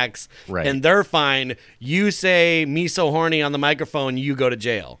sex acts and they're fine. You say "me so horny" on the microphone, you go to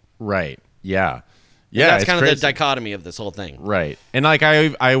jail. Right. Yeah. And Yeah. that's kind of the dichotomy of this whole thing. Right. And like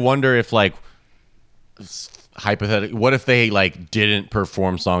I wonder if like hypothetically, what if they like didn't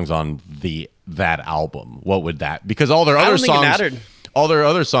perform songs on that album? What would that? Because all their other songs, all their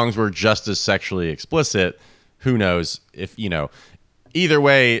other songs were just as sexually explicit. Who knows if, either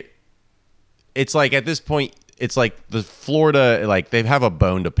way, it's like at this point, it's like the Florida, like they have a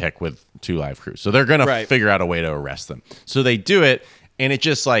bone to pick with 2 Live Crew. So they're going to figure out a way to arrest them. So they do it, and it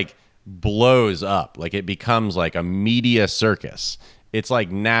just like blows up. Like it becomes like a media circus. It's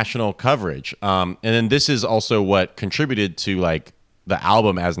like national coverage. And then this is also what contributed to like the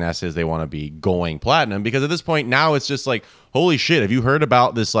album As Nasty As They Want to Be going platinum, because at this point now it's just like, holy shit, have you heard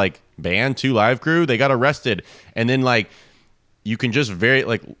about this like band 2 Live Crew? They got arrested. And then like you can just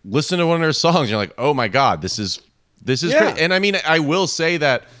listen to one of their songs and you're like, oh my God, this is great. And I mean, I will say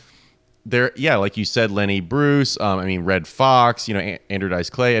that there, like you said, Lenny Bruce, Red Fox, Andrew Dice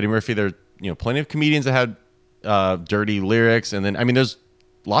Clay, Eddie Murphy, there plenty of comedians that had dirty lyrics, and then there's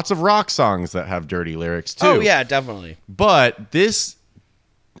lots of rock songs that have dirty lyrics too. Oh yeah, definitely. But this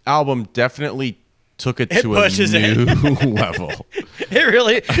album definitely took it to a new level. It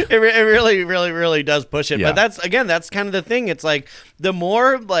really does push it. Yeah. But that's kind of the thing. It's like the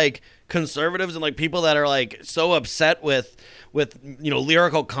more like conservatives and like people that are like so upset with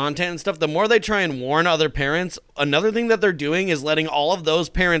lyrical content and stuff, the more they try and warn other parents. Another thing that they're doing is letting all of those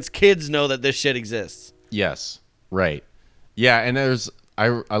parents' kids know that this shit exists. Yes. Right. Yeah, and I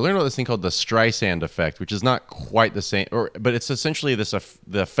learned about this thing called the Streisand effect, which is not quite the same, but it's essentially the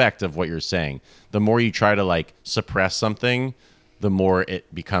effect of what you're saying. The more you try to like suppress something, the more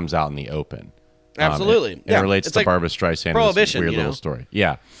it becomes out in the open. Absolutely. It relates it's to like Barbra Streisand. Prohibition, weird little story.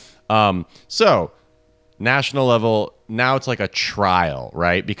 Yeah. So national level, now it's like a trial,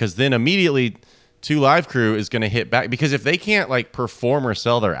 right? Because then immediately 2 Live Crew is going to hit back, because if they can't like perform or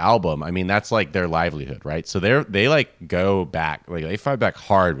sell their album, that's like their livelihood, right? So they like go back, like they fight back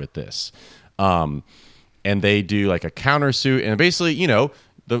hard with this, and they do like a countersuit, and basically,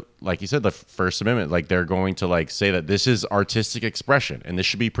 like you said, the First Amendment, like they're going to like say that this is artistic expression and this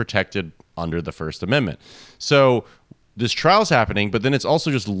should be protected under the First Amendment. So this trial's happening, but then it's also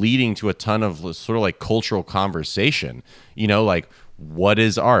just leading to a ton of sort of like cultural conversation. Like what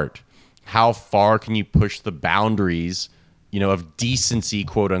is art? How far can you push the boundaries, of decency,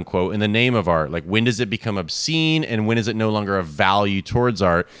 quote unquote, in the name of art? Like when does it become obscene, and when is it no longer a value towards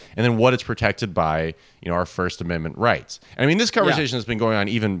art? And then what is protected by, our First Amendment rights? This conversation has been going on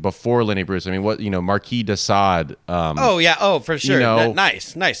even before Lenny Bruce. Marquis de Sade. Oh yeah. Oh, for sure.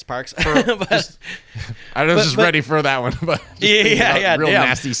 Nice, Parks. I was just ready for that one, but yeah, real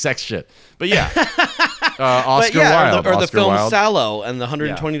nasty sex shit. But yeah, Oscar Wilde, or the Oscar film Wilde. Sallow and the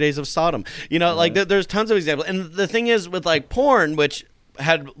 120 Days of Sodom. There's tons of examples. And the thing is with like porn, which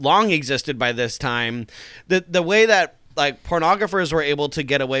had long existed by this time, the way that like pornographers were able to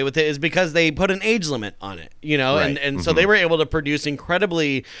get away with it is because they put an age limit on it, Right. and so they were able to produce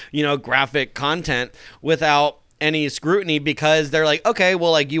incredibly, graphic content without any scrutiny, because they're like, okay,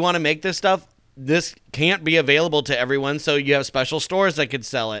 well, like you want to make this stuff, this can't be available to everyone, so you have special stores that could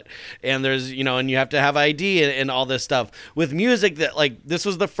sell it, and there's and you have to have ID and all this stuff. With music, that like this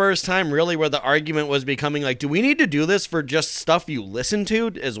was the first time really where the argument was becoming like, do we need to do this for just stuff you listen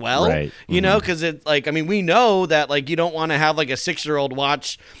to as well? Right. Because it's like, we know that like you don't want to have like a 6-year-old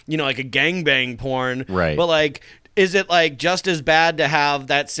watch like a gangbang porn, right? But like, is it like just as bad to have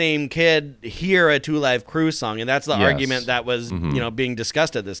that same kid hear a 2 Live Crew song? And that's the argument that was being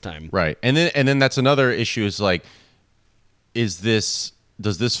discussed at this time. Right. And then that's another issue is like, does this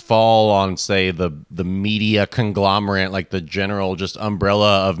fall on, say, the media conglomerate, like the general just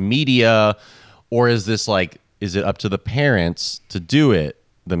umbrella of media, or is this like, is it up to the parents to do it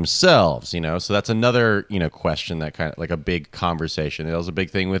themselves? So that's another question, that kind of like a big conversation. It was a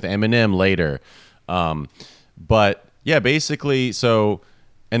big thing with Eminem later. But yeah, basically, so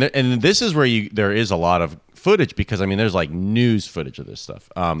and this is where there is a lot of footage, because there's like news footage of this stuff.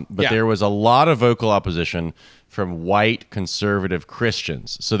 But there was a lot of vocal opposition from white conservative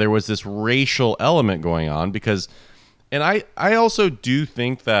Christians. So there was this racial element going on, because, and I also do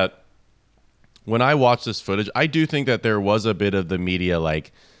think that when I watch this footage, I do think that there was a bit of the media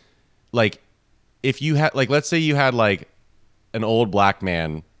like if you had, like, let's say you had like an old black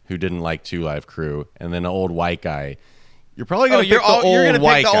man who didn't like 2 Live Crew, and then an old white guy, you're probably going to pick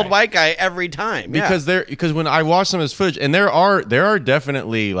the old white guy every time, because when I watch some of this footage, and there are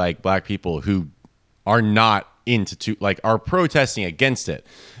definitely like black people who are not into like are protesting against it,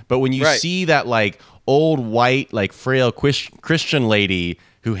 but when you see that like old white like frail Christian lady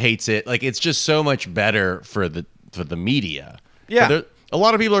who hates it, like it's just so much better for the media. Yeah, a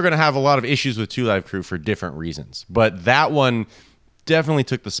lot of people are going to have a lot of issues with 2 Live Crew for different reasons, but that one definitely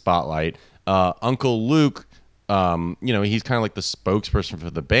took the spotlight. Uncle Luke, he's kind of like the spokesperson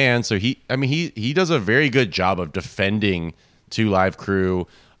for the band, so he does a very good job of defending Two Live Crew.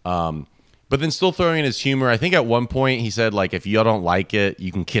 But then still throwing in his humor. I think at one point he said, like, if y'all don't like it,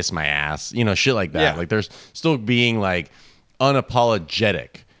 you can kiss my ass. You know, shit like that. Yeah. Like, there's still being, like,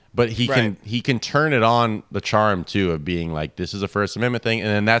 unapologetic. But he can turn it on the charm, too, of being like, this is a First Amendment thing.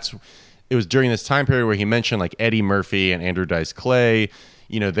 And then it was during this time period where he mentioned, like, Eddie Murphy and Andrew Dice Clay.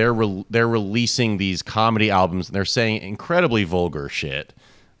 You know, they're releasing these comedy albums, and they're saying incredibly vulgar shit.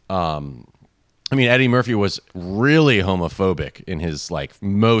 I mean, Eddie Murphy was really homophobic in his like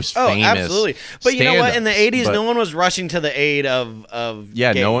most famous. Absolutely. But you know what? In the '80s, but, no one was rushing to the aid of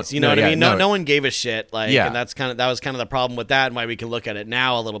yeah, gays. no one. You know what I mean? No, No one gave a shit. Like, Yeah. and that was kind of the problem with that, and why we can look at it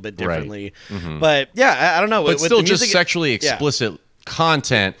now a little bit differently. Mm-hmm. But yeah, I don't know. but with still, the just music, sexually yeah, explicit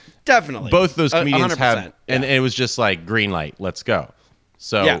content. definitely. Both those comedians 100%, have, and yeah. it was just like green light, let's go.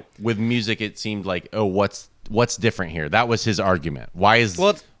 So Yeah. with music, it seemed like, oh, what's different here? That was his argument. Why is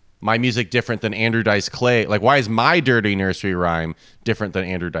my music different than Andrew Dice Clay? Like, why is my dirty nursery rhyme different than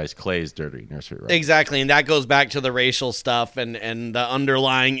Andrew Dice Clay's dirty nursery rhyme? Exactly, and that goes back to the racial stuff and the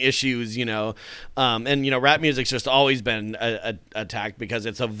underlying issues, you know. And you know, rap music's just always been attacked because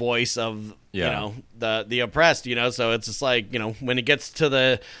it's a voice of you know the oppressed, you know. So it's just like, you know, when it gets to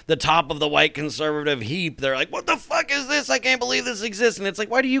the top of the white conservative heap, they're like, "What the fuck is this? I can't believe this exists." And it's like,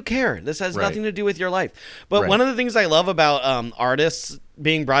 why do you care? This has Right. nothing to do with your life. But Right. one of the things I love about artists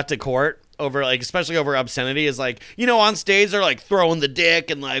being brought to court over, like, especially over obscenity, is like, you know, on stage they're like throwing the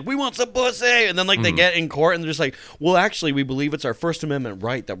dick and like, we want some pussy, and then like Mm-hmm. they get in court and they're just like, well, actually we believe it's our First Amendment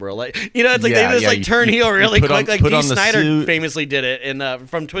right that we're like, you know, it's like Yeah, they just yeah, like you- turn you- heel you really put on- quick, like put Dee on the Snider suit. famously did it in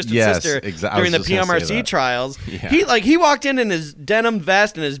from Twisted Yes, Sister I during the was just gonna say PMRC that. trials. Yeah. He walked in his denim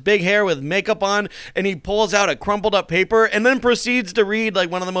vest and his big hair with makeup on, and he pulls out a crumpled up paper and then proceeds to read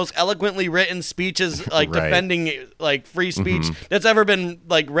like one of the most eloquently written speeches, like Right. defending like free speech that's ever been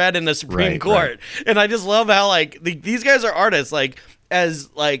like read in the Supreme Right, Court. And I just love how like these guys are artists, like as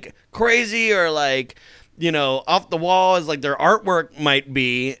like crazy or like, you know, off the wall as like their artwork might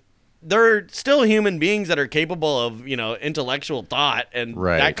be. They're still human beings that are capable of, you know, intellectual thought, and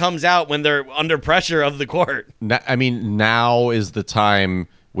Right. that comes out when they're under pressure of the court. I mean, now is the time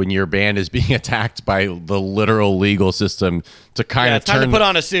when your band is being attacked by the literal legal system to kind Yeah, of it's time to put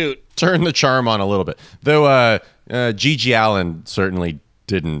on a suit. turn the charm on a little bit. Though Gigi Allen certainly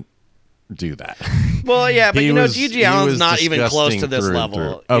didn't do that. Well, yeah, but He you know, was- Gigi he Allen's was not even close disgusting to this through and level. through.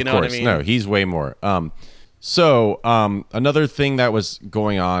 You Of know course, what I mean? no, he's way more. So another thing that was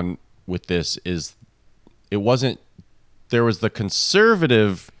going on with this is there was the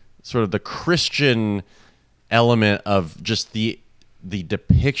conservative, sort of the Christian element of just the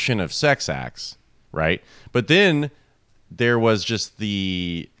depiction of sex acts, right? But then there was just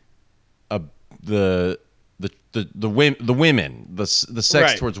the women, the sex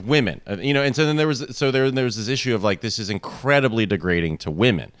Right. towards women, you know. And so then there was this issue of like, this is incredibly degrading to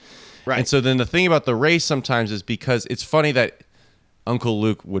women. Right. And so then the thing about the race sometimes is, because it's funny that Uncle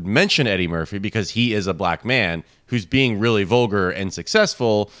Luke would mention Eddie Murphy because he is a black man who's being really vulgar and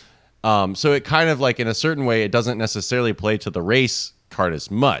successful. So it kind of like, in a certain way, it doesn't necessarily play to the race card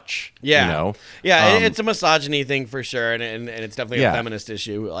as much. Yeah, You know? yeah, it's a misogyny thing for sure, and it's definitely Yeah. a feminist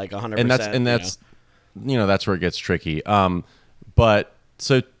issue, like 100%. And that's you know, that's where it gets tricky. But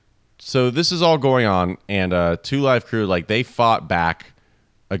so this is all going on, and Two Live Crew, like, they fought back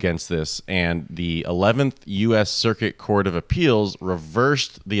against this, and the 11th U.S. Circuit Court of Appeals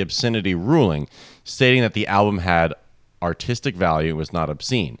reversed the obscenity ruling, stating that the album had artistic value and was not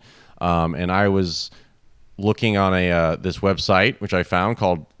obscene. And I was looking on this website, which I found,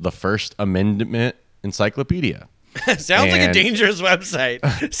 called the First Amendment Encyclopedia. Sounds like a And- dangerous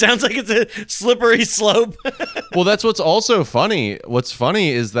website. Sounds like it's a slippery slope. Well, that's what's also funny. What's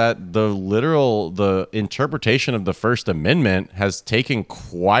funny is that the interpretation of the First Amendment has taken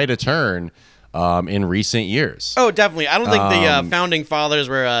quite a turn in recent years. Oh, definitely. I don't think the founding fathers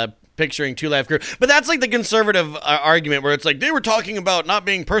were picturing Two Live Crew, but that's like the conservative argument where it's like they were talking about not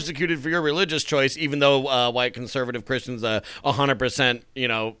being persecuted for your religious choice, even though white conservative Christians 100%, you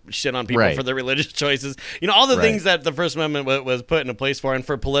know, shit on people Right. for their religious choices. You know, all the Right. things that the First Amendment was put into place for, and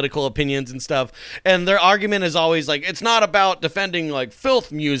for political opinions and stuff. And their argument is always like, it's not about defending like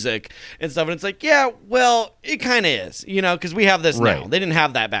filth music and stuff. And it's like, yeah, well, it kind of is, you know, because we have this now. Right. They didn't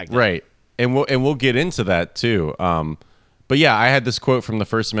have that back then. Right. And we'll get into that too. But yeah, I had this quote from the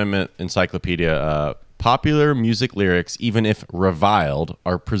First Amendment Encyclopedia. Popular music lyrics, even if reviled,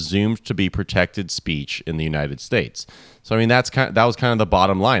 are presumed to be protected speech in the United States. So I mean, that was kind of the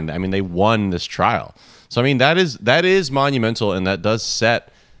bottom line. I mean, they won this trial. So I mean, that is monumental, and that does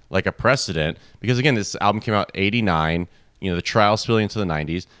set like a precedent, because again, this album came out '89. You know, the trial spilling into the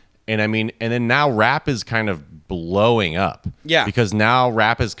 '90s, and I mean, and then now rap is kind of blowing up. Yeah. Because now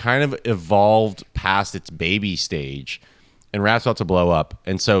rap has kind of evolved past its baby stage, and rap's about to blow up.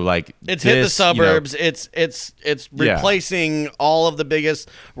 And so like it's hit the this, you know, suburbs. It's Yeah. replacing all of the biggest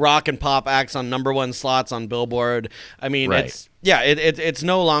rock and pop acts on #1 slots on Billboard. I mean, Right. it's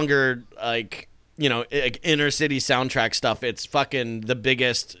no longer like, you know, like inner city soundtrack stuff. It's fucking the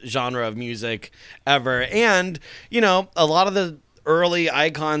biggest genre of music ever. And, you know, a lot of the early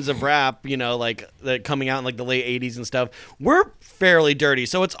icons of rap, you know, like that coming out in like the late 80s and stuff, were fairly dirty.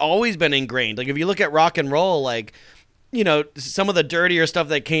 So it's always been ingrained. Like if you look at rock and roll, like, you know, some of the dirtier stuff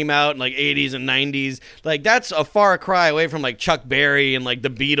that came out in like 80s and 90s, like that's a far cry away from like Chuck Berry and like the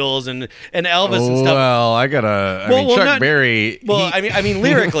Beatles and Elvis and stuff. Well, I mean, Well, Chuck not- Berry. Well, I mean,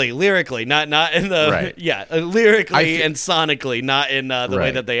 lyrically, not in the Right. lyrically and sonically, not in the way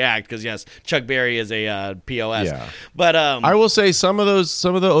Right. that they act. Because yes, Chuck Berry is a POS. Yeah. But I will say some of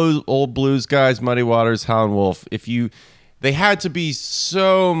the old blues guys, Muddy Waters, Howlin' Wolf, they had to be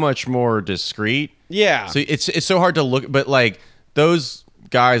so much more discreet. yeah, So it's so hard to look, but like those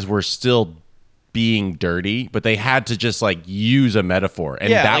guys were still being dirty, but they had to just like use a metaphor, and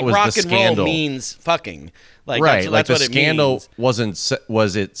yeah, that like was rock the and scandal. roll means fucking. Like Right, that's like the what it scandal means.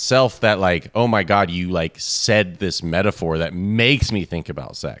 was itself that like, oh my god, you like said this metaphor that makes me think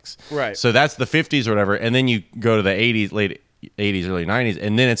about sex. Right. So that's the 50s or whatever, and then you go to the 80s, late 80s, early 90s,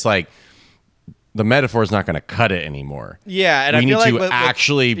 and then it's like the metaphor is not going to cut it anymore. Yeah, and we I need feel like to with-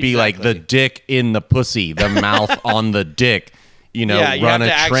 actually be like the exactly. dick in the pussy, the mouth on the dick. You know, Yeah, you run have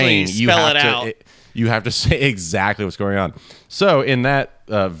a to actually train. You spell have it to. out. You have to say exactly what's going on. So in that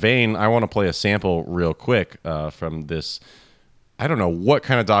vein, I want to play a sample real quick from this. I don't know what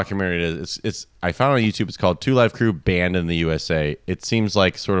kind of documentary it is. It's I found it on YouTube. It's called Two Live Crew Banned in the USA. It seems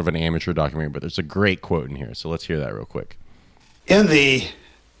like sort of an amateur documentary, but there's a great quote in here. So let's hear that real quick. In the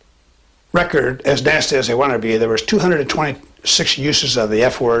record, as nasty as they want to be, there was 226 uses of the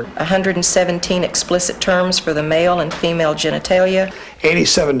F word, 117 explicit terms for the male and female genitalia,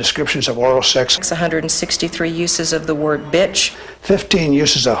 87 descriptions of oral sex, 163 uses of the word bitch, 15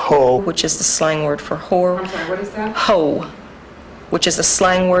 uses of hoe, which is the slang word for whore. I'm sorry, what is that? Hoe, which is a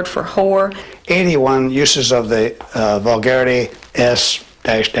slang word for whore. 81 uses of the vulgarity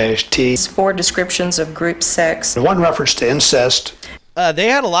S-T, 4 descriptions of group sex. one reference to incest, They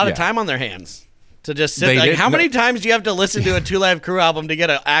had a lot of Yeah. time on their hands to just sit. They Like, did- how no- many times do you have to listen to a Two Live Crew album to get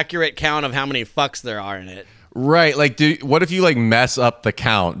an accurate count of how many fucks there are in it? Right. Like, what if you like mess up the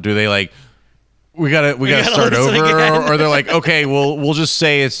count? Do they like? We gotta gotta start listen over, again. or they're like, okay, we'll just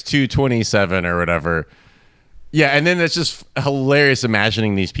say it's 227 or whatever. Yeah, and then it's just hilarious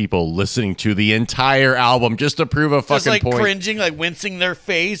imagining these people listening to the entire album just to prove a Just fucking like point. cringing, like wincing their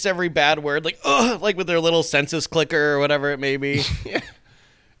face every bad word, like ugh, like with their little census clicker or whatever it may be.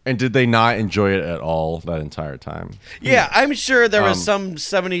 And did they not enjoy it at all that entire time? Yeah, I'm sure there was Um,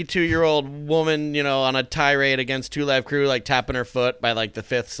 some 72-year-old woman, you know, on a tirade against Two Live Crew, like tapping her foot by like the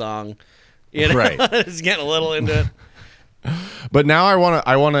 5th song. You know, Right. it's getting a little into it. But now I want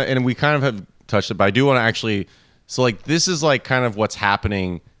to, and we kind of have touched it, but I do want to actually, so like this is like kind of what's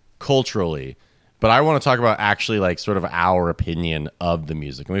happening culturally, but I want to talk about actually like sort of our opinion of the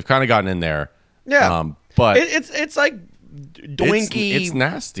music, and we've kind of gotten in there. Yeah, but it's like doinky. It's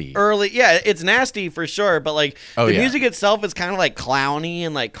nasty. Early, yeah, it's nasty for sure. But like Oh, the yeah. music itself is kind of like clowny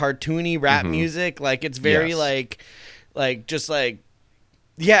and like cartoony rap music. Like it's very Yes. like just like.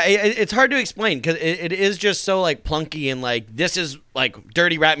 Yeah, it's hard to explain because it is just so like plunky and like this is like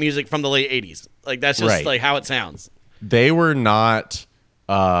dirty rap music from the late 80s. Like that's just Right. like how it sounds. They were not.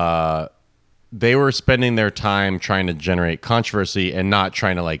 They were spending their time trying to generate controversy and not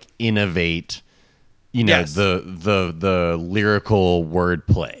trying to like innovate. You know, Yes. the lyrical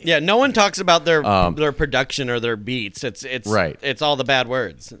wordplay. Yeah, no one talks about their production or their beats. It's Right. It's all the bad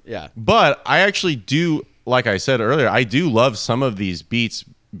words. Yeah. But I actually do, like I said earlier, I do love some of these beats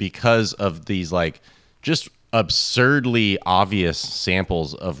because of these like just absurdly obvious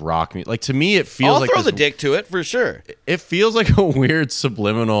samples of rock music. Like to me, it feels I'll like throw this, the dick to it for sure. it feels like a weird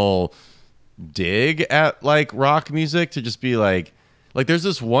subliminal dig at like rock music to just be like there's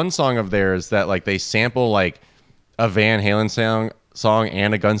this one song of theirs that like they sample like a Van Halen song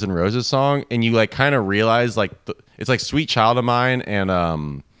and a Guns N' Roses song, and you like kind of realize like it's like Sweet Child of Mine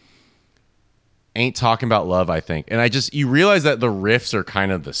and Ain't Talking About Love, I think. And you realize that the riffs are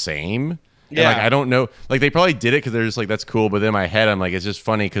kind of the same. Yeah. And like I don't know, like they probably did it because they're just like that's cool, but in my head I'm like it's just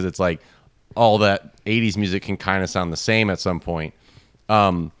funny because it's like all that 80s music can kind of sound the same at some point.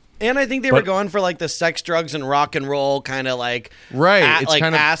 And I think they were going for like the sex, drugs, and rock and roll kind of like Right, it's like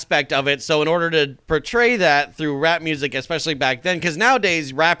kind of- aspect of it. So in order to portray that through rap music, especially back then, because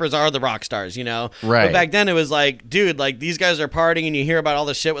nowadays rappers are the rock stars, you know. Right. But back then it was like, dude, like these guys are partying, and you hear about all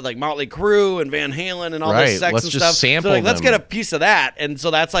the shit with like Motley Crue and Van Halen and all Right, this sex let's and just stuff. sample so like, let's them. get a piece of that, and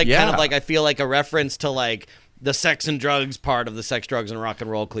so that's like kind Yeah. of like I feel like a reference to like the sex and drugs part of the sex, drugs, and rock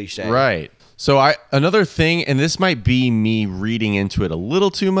and roll cliche. Right. So another thing, and this might be me reading into it a little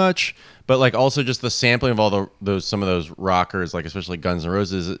too much, but like also just the sampling of all some of those rockers, like especially Guns N'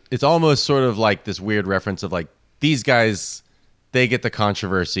 Roses, it's almost sort of like this weird reference of like these guys, they get the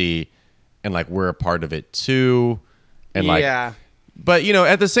controversy, and like we're a part of it too, and like Yeah. But you know,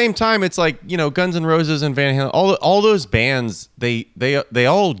 at the same time, it's like, you know, Guns N' Roses and Van Halen, all those bands, they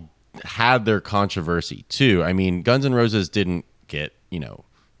all had their controversy too. I mean, Guns N' Roses didn't get, you know,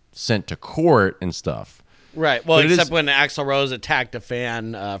 sent to court and stuff. Right. Well, But it except is- when Axl Rose attacked a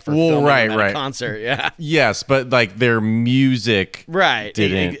fan for Well, filming right, him at right. a concert. Yeah. Yes, but like their music, Right.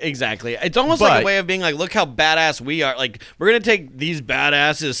 Didn't. Exactly. It's almost like But- a way of being like, look how badass we are. Like, we're going to take these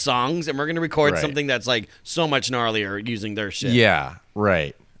badasses songs and we're going to record Right. something that's like so much gnarlier using their shit. Yeah,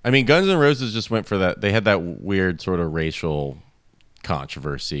 right. I mean, Guns N' Roses just went for that. They had that weird sort of racial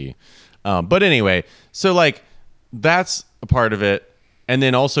controversy. But anyway, so like that's a part of it. And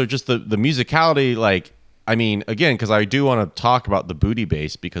then also just the musicality, like, I mean, again, because I do want to talk about the booty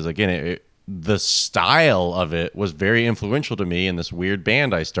bass because, again, the style of it was very influential to me in this weird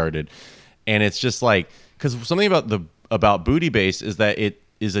band I started. And it's just like, because something about booty bass is that it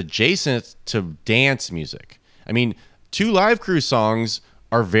is adjacent to dance music. I mean, 2 Live Crew songs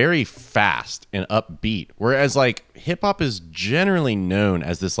are very fast and upbeat, whereas like hip hop is generally known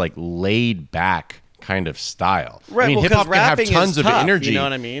as this like laid back kind of style. Right. I mean, well, hip hop 'cause can have rapping tons is of tough, energy. You know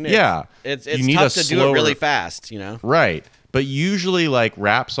what I mean? Yeah. It's You need tough a to do it slower- really fast, you know? Right. But usually like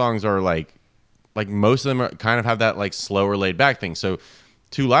rap songs are like most of them are, kind of have that like slower laid back thing. So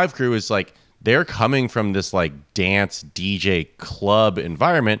 2 Live Crew is like they're coming from this like dance DJ club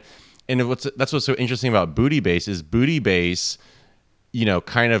environment. And that's what's so interesting about booty bass is booty bass, you know,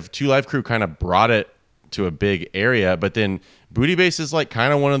 kind of 2 Live Crew kind of brought it to a big area, but then booty bass is like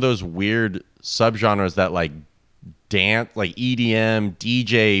kind of one of those weird subgenres that like dance, like EDM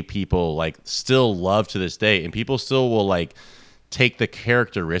DJ people like still love to this day, and people still will like take the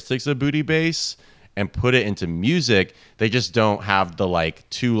characteristics of booty bass and put it into music. They just don't have the like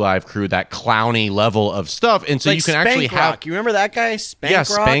 2 Live Crew, that clowny level of stuff, and so Like you can Spank actually Rock. have You remember that guy? Spank Yeah, Rock?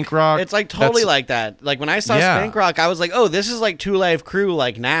 Spank Rock. It's like totally That's- like that. Like when I saw Yeah. Spank Rock, I was like, oh, this is like 2 Live Crew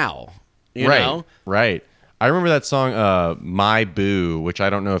like now. You right, know? right. I remember that song, "My Boo," which I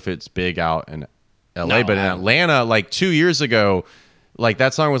don't know if it's big out in LA, No, but in I don't. Atlanta, like 2 years ago, like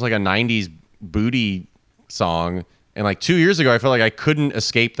that song was like a '90s booty song, and like 2 years ago, I felt like I couldn't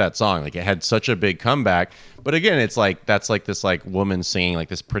escape that song. Like it had such a big comeback. But again, it's like that's like this like woman singing like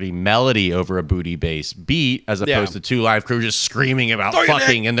this pretty melody over a booty bass beat, as opposed Yeah. to 2 Live Crew just screaming about Throw your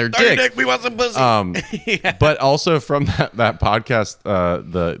fucking dick. and their Throw your dicks. dick. We want some pussy. But also from that podcast,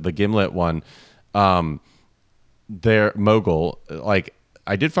 the Gimlet one, their Mogul, like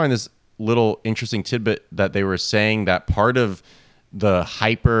I did find this little interesting tidbit that they were saying that part of the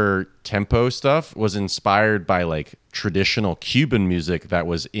hyper tempo stuff was inspired by like traditional Cuban music that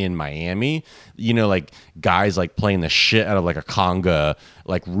was in Miami. You know, like guys like playing the shit out of like a conga,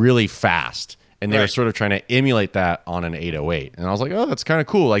 like really fast. And they were Right. sort of trying to emulate that on an 808. And I was like, oh, that's kind of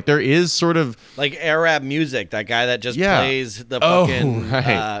cool. Like there is sort of Like Arab music, that guy that just Yeah. plays the Oh, fucking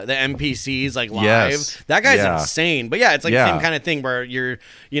right. the MPCs like live. Yes. That guy's Yeah. insane. But yeah, it's like Yeah. the same kind of thing where you're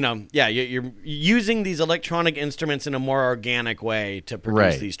using these electronic instruments in a more organic way to produce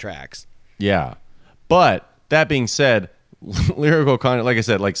Right. these tracks. Yeah. But that being said, lyrical content, like I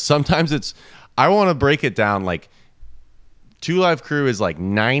said, like sometimes I want to break it down. Like 2 Live Crew is like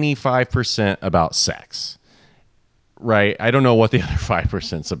 95% about sex, right? I don't know what the other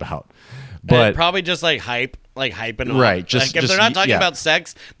 5%'s about, but probably just like hyping them Right, up. just- like if they're not talking yeah. about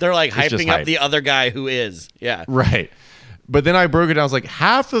sex, they're like It's just hyping up hype. the other guy who is. Yeah. right. But then I broke it down. I was like,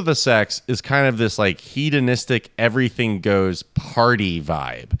 half of the sex is kind of this like hedonistic, everything goes party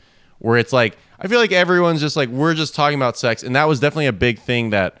vibe, where it's like, I feel like everyone's just like, we're just talking about sex. And that was definitely a big thing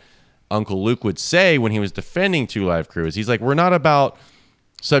that Uncle Luke would say when he was defending 2 Live Crew. Is he's like, we're not about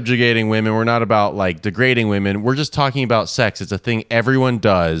subjugating women. We're not about like degrading women. We're just talking about sex. It's a thing everyone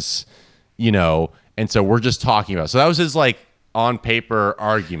does, you know, and so we're just talking about it. So that was his like on paper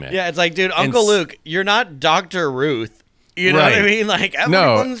argument. Yeah, it's like, dude, Uncle Luke, you're not Dr. Ruth. You know what I Right. mean? Like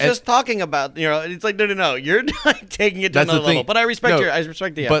everyone's just talking about, you know, it's like, no. You're like taking it to That's the another level. thing. But I respect No, I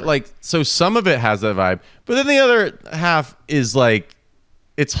respect the But effort. like, so some of it has that vibe, but then the other half is like,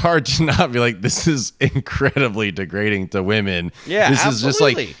 it's hard to not be like, this is incredibly degrading to women. Yeah, this is just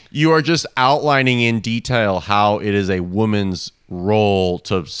like, absolutely. you are just outlining in detail how it is a woman's role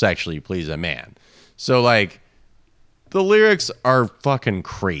to sexually please a man. So like, the lyrics are fucking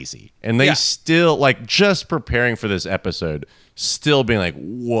crazy, and they Yeah. still, like, just preparing for this episode, still being like,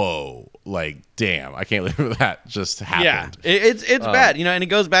 whoa, like, damn, I can't believe that just happened. Yeah, it's bad, and it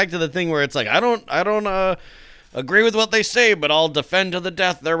goes back to the thing where it's like I don't agree with what they say, but I'll defend to the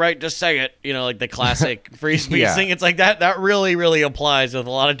death their right to say it. Like the classic free speech Yeah. thing. It's like that really really applies with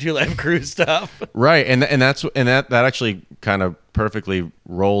a lot of Two Live Crew stuff. Right, and that actually kind of perfectly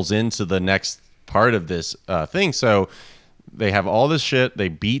rolls into the next part of this thing. So they have all this shit. They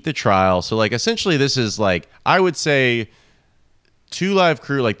beat the trial. So like essentially, this is like, I would say, Two Live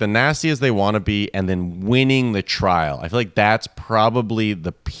Crew, like the nasty as they want to be, and then winning the trial. I feel like that's probably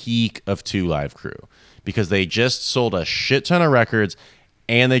the peak of Two Live Crew, because they just sold a shit ton of records,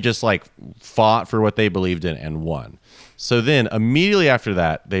 and they just like fought for what they believed in and won. So then immediately after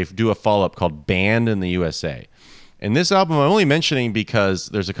that, they do a follow-up called Banned in the USA. And this album I'm only mentioning because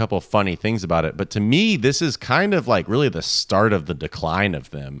there's a couple of funny things about it. But to me, this is kind of like really the start of the decline of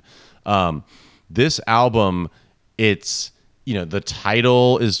them. This album, it's, the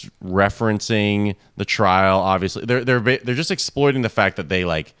title is referencing the trial. Obviously, they're just exploiting the fact that they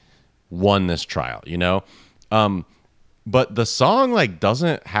like won this trial, but the song like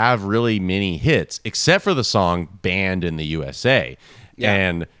doesn't have really many hits except for the song Banned in the USA. Yeah.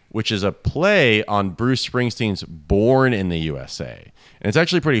 And which is a play on Bruce Springsteen's Born in the USA. And it's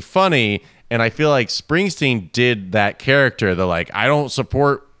actually pretty funny, and I feel like Springsteen did that character, the like, I don't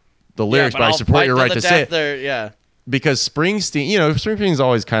support the lyrics, but I I'll support fight your to right the to say death it. Yeah. Because Springsteen, Springsteen's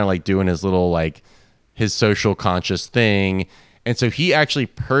always kind of like doing his little like his social conscious thing. And so he actually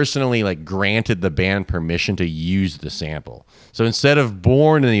personally like granted the band permission to use the sample. So instead of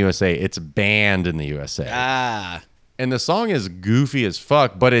Born in the USA, it's Banned in the USA. Ah. And the song is goofy as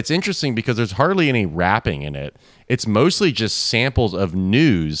fuck, but it's interesting because there's hardly any rapping in it. It's mostly just samples of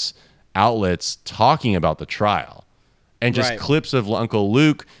news outlets talking about the trial. And just Right. clips of Uncle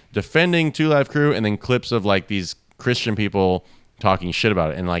Luke defending Two Live Crew, and then clips of like these Christian people talking shit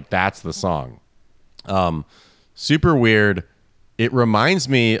about it. And like, that's the song. Super weird. It reminds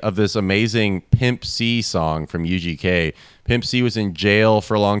me of this amazing Pimp C song from UGK. Pimp C was in jail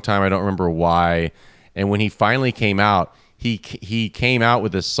for a long time. I don't remember why. And when he finally came out, he came out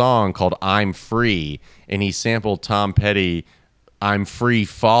with this song called I'm Free, and he sampled Tom Petty, I'm Free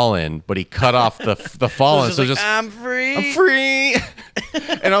Fallen, but he cut off the fallen. So just I'm free. I'm free.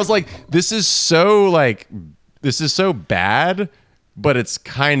 And I was like, this is so bad, but it's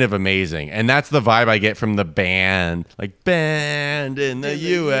kind of amazing. And that's the vibe I get from the band, like Banned in the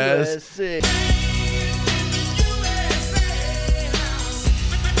US.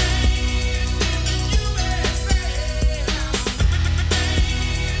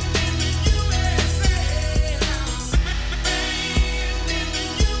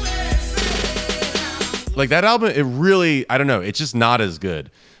 Like that album, it really, I don't know, it's just not as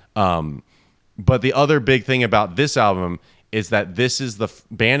good. But the other big thing about this album is that this is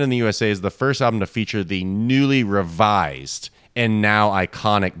Banned in the USA is the first album to feature the newly revised and now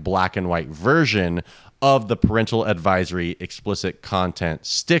iconic black and white version of the parental advisory explicit content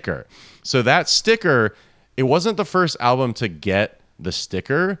sticker. So that sticker, it wasn't the first album to get the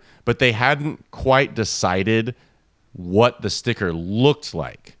sticker, but they hadn't quite decided what the sticker looked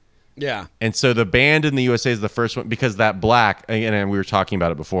like. Yeah. And so the Banned in the USA is the first one, because that black, and we were talking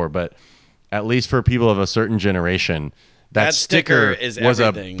about it before, but at least for people of a certain generation, that sticker is was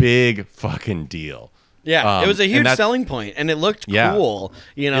everything. a big fucking deal. Yeah, it was a and huge that- selling point, and it looked Yeah. cool.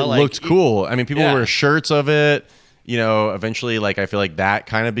 It looked cool. I mean, people Yeah. wear shirts of it. Eventually, like, I feel like that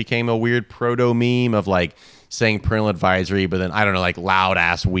kind of became a weird proto meme of like saying parental advisory, but then I don't know, like loud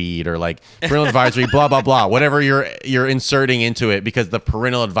ass weed or like parental advisory, blah blah blah, whatever you're inserting into it, because the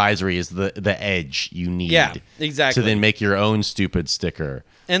parental advisory is the edge you need. Yeah, exactly. To then make your own stupid sticker.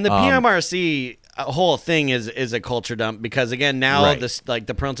 And the PMRC whole thing is a culture dump, because again now Right. this like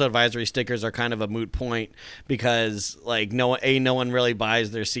the parental advisory stickers are kind of a moot point, because like no one really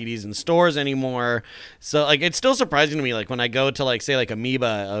buys their CDs in stores anymore. So like it's still surprising to me, like when I go to like say like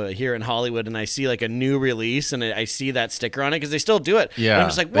Amoeba here in Hollywood and I see like a new release and I see that sticker on it, because they still do it. Yeah, and I'm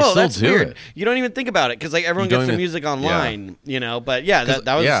just like, they whoa, still that's do weird. it. You don't even think about it, because like everyone You don't gets the even- music online, But yeah,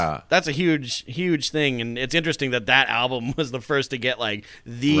 that was yeah. that's a huge thing, and it's interesting that album was the first to get like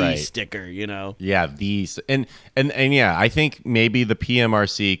the Right. sticker. Yeah, these and yeah, I think maybe the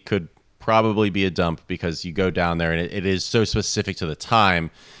PMRC could probably be a dump, because you go down there and it is so specific to the time.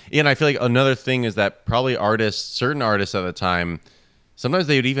 And I feel like another thing is that probably certain artists at the time sometimes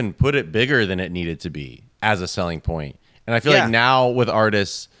they would even put it bigger than it needed to be as a selling point. And I feel Yeah. like now with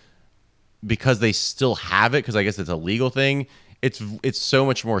artists, because they still have it, because I guess it's a legal thing, it's so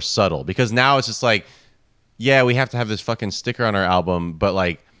much more subtle. Because now it's just like, yeah, we have to have this fucking sticker on our album, but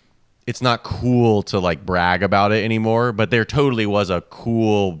like, it's not cool to like brag about it anymore. But there totally was a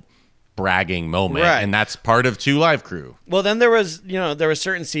cool bragging moment, Right. and that's part of Two Live Crew. Well, then there was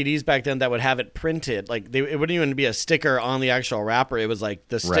certain CDs back then that would have it printed. Like it wouldn't even be a sticker on the actual wrapper. It was like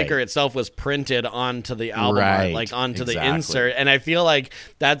the sticker Right. itself was printed onto the album art, Right. like onto the Exactly. insert. And I feel like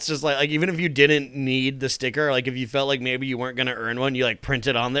that's just like even if you didn't need the sticker, like if you felt like maybe you weren't going to earn one, you like print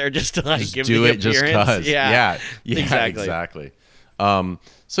it on there just to like Just give do the it just appearance. cause. Yeah, Exactly.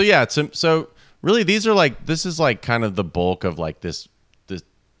 So yeah, so really this is like kind of the bulk of like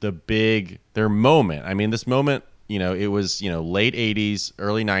the big their moment. I mean, this moment, it was, late 80s,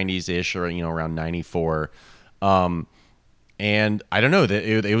 early 90s ish, or, around 94. And I don't know, that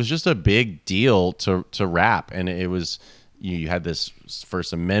it was just a big deal to rap. And it was, you had this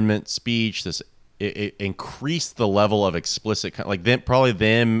First Amendment speech, it increased the level of explicit, like probably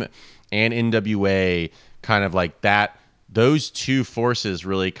them and NWA kind of like that. Those two forces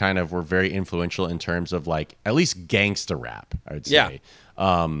really kind of were very influential in terms of like at least gangsta rap, I would say.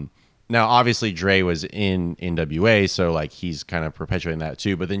 Yeah. Now, obviously, Dre was in NWA, so like he's kind of perpetuating that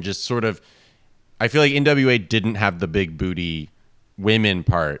too. But then just sort of, I feel like NWA didn't have the big booty women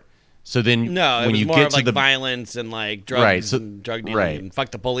part. So then No, it when was you more get of to like the violence and like drugs Right, so- and drug dealing right. and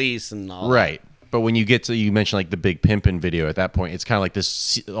fuck the police and all that. Right. But when you get to, you mentioned like the Big Pimpin' video at that point, it's kind of like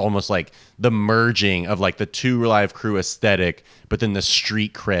this almost like the merging of like the Two Live Crew aesthetic, but then the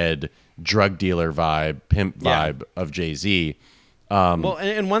street cred drug dealer vibe, pimp Yeah. vibe of Jay-Z. Well,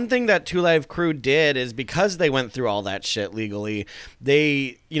 and one thing that Two Live Crew did is because they went through all that shit legally,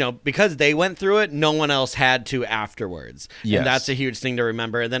 they, because they went through it, no one else had to afterwards. Yes. And that's a huge thing to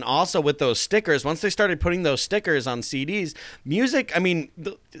remember. And then also with those stickers, once they started putting those stickers on CDs, music, I mean,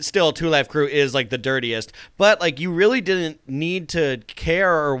 still Two Live Crew is like the dirtiest, but like you really didn't need to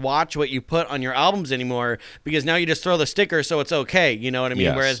care or watch what you put on your albums anymore because now you just throw the sticker so it's okay. You know what I mean?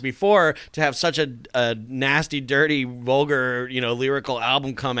 Yes. Whereas before, to have such a nasty, dirty, vulgar, lyrical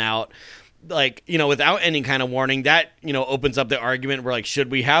album come out, like, without any kind of warning, that, opens up the argument where like, should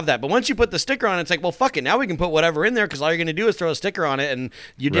we have that? But once you put the sticker on, it's like, well, fuck it. Now we can put whatever in there because all you're going to do is throw a sticker on it and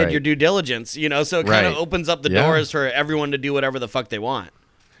you did Right. your due diligence, so it kind of Right. opens up the Yeah. doors for everyone to do whatever the fuck they want.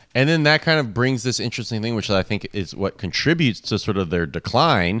 And then that kind of brings this interesting thing, which I think is what contributes to sort of their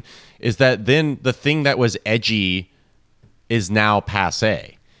decline, is that then the thing that was edgy is now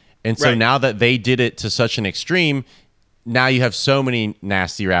passe. And so Right. now that they did it to such an extreme, now you have so many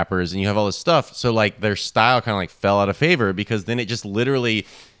nasty rappers and you have all this stuff. So like their style kind of like fell out of favor because then it just literally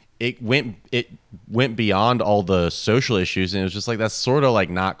it went beyond all the social issues, and it was just like that's sort of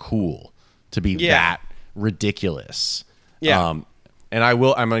like not cool to be Yeah. that ridiculous. Yeah. And I'm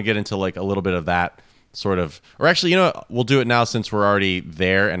going to get into like a little bit of that sort of, or actually, we'll do it now since we're already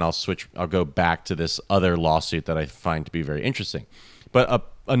there, and I'll go back to this other lawsuit that I find to be very interesting. But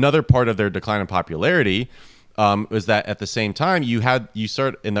another part of their decline in popularity was that at the same time you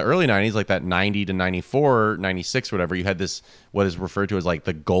start in the early 90s, like that 90 to 94, 96, whatever, you had this, what is referred to as like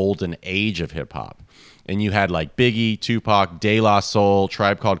the golden age of hip hop. And you had like Biggie, Tupac, De La Soul,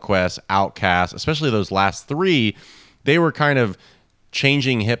 Tribe Called Quest, Outkast, especially those last three, they were kind of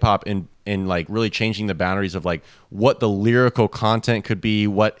changing hip hop and like really changing the boundaries of like what the lyrical content could be,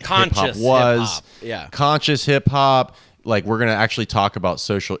 what hip hop Conscious was. hip-hop, yeah. Conscious hip hop. Like we're going to actually talk about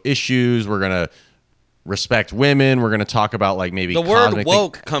social issues. We're going to respect women. We're going to talk about like maybe The word cosmic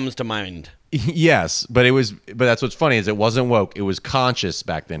woke comes to mind. Yes, but that's what's funny is it wasn't woke. It was conscious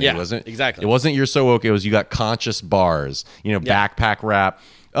back then. Yeah, It wasn't exactly. It wasn't you're so woke. It was you got conscious bars. Backpack rap.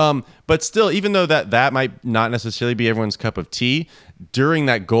 But still, even though that might not necessarily be everyone's cup of tea, during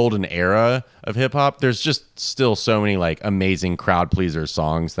that golden era of hip hop, there's just still so many like amazing crowd pleaser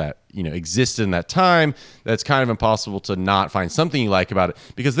songs that existed in that time. That's kind of impossible to not find something you like about it,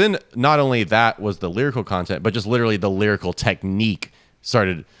 because then not only that was the lyrical content, but just literally the lyrical technique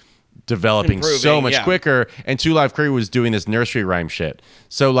started developing Improving, so much yeah. quicker. And Two Live Crew was doing this nursery rhyme shit.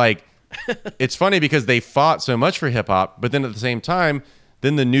 So like, it's funny because they fought so much for hip hop, but then at the same time,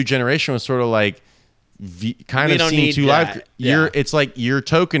 then the new generation was sort of like kind We of don't seeing need Two that. Live. Yeah. It's like your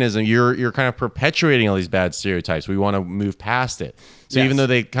tokenism. You're kind of perpetuating all these bad stereotypes. We want to move past it. So Yes. even though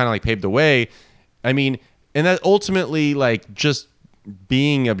they kind of like paved the way, I mean, and that ultimately like just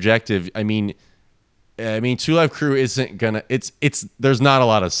being objective. I mean, Two Live Crew isn't gonna. It's there's not a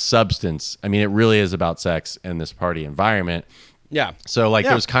lot of substance. I mean, it really is about sex and this party environment. Yeah. So like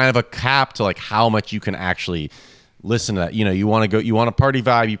Yeah. there's kind of a cap to like how much you can actually listen to that. You know, you want a party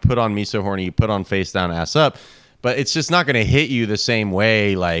vibe, you put on Me So Horny, you put on Face Down, Ass Up, but it's just not going to hit you the same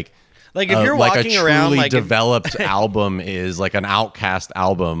way like Like if you're like walking a around truly like developed album is like an Outcast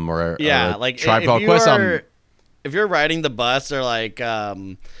album or yeah, a like Tribe if Called you Quest are, album. if you're riding the bus or like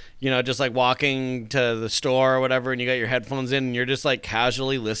you know, just like walking to the store or whatever, and you got your headphones in, and you're just like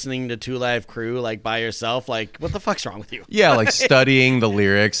casually listening to Two Live Crew like by yourself, like what the fuck's wrong with you? Yeah, like studying the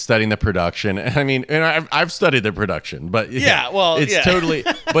lyrics, studying the production. I mean, and I've studied the production, but Yeah, well, it's yeah. totally,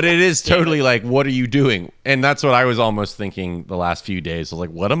 but it is totally like, what are you doing? And that's what I was almost thinking the last few days. I was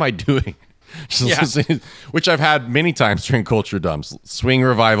like, what am I doing? Just Yeah. listening- which I've had many times during Culture Dumps. Swing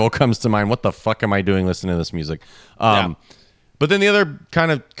Revival comes to mind. What the fuck am I doing listening to this music? Yeah. But then the other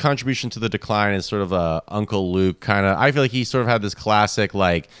kind of contribution to the decline is sort of Uncle Luke kind of. I feel like he sort of had this classic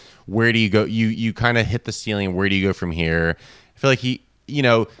like, where do you go? You kind of hit the ceiling. Where do you go from here? I feel like he, you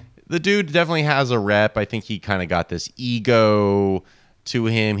know, the dude definitely has a rep. I think he kind of got this ego to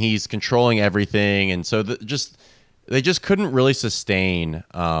him. He's controlling everything, and so they just couldn't really sustain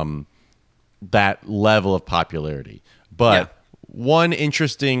that level of popularity. But one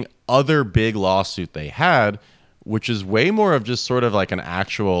interesting other big lawsuit they had, which is way more of just sort of like an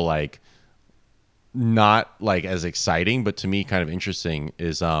actual like not like as exciting, but to me kind of interesting,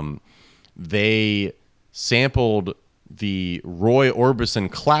 is they sampled the Roy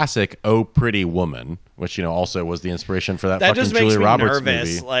Orbison classic "Oh Pretty Woman," which, you know, also was the inspiration for that That fucking just makes Julia me Roberts nervous.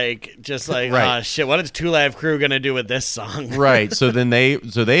 movie. Like, just like, Right. shit, what is Two Live Crew gonna do with this song? Right. So then they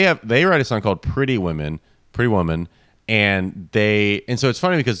write a song called Pretty Woman, and so it's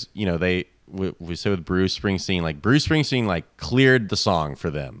funny because, you know, we say with Bruce Springsteen like cleared the song for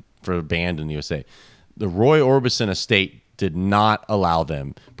them, for a band in the USA. The Roy Orbison estate did not allow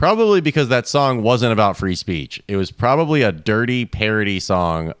them, probably because that song wasn't about free speech. It was probably a dirty parody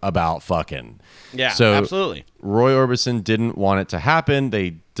song about fucking. Yeah, So absolutely. Roy Orbison didn't want it to happen.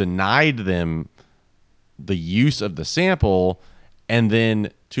 They denied them the use of the sample, and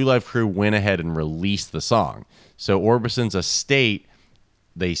then Two Live Crew went ahead and released the song. So Orbison's estate,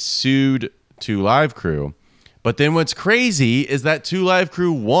 they sued Two Live Crew. But then what's crazy is that Two Live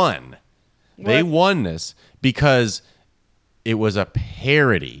Crew won. They won this because it was a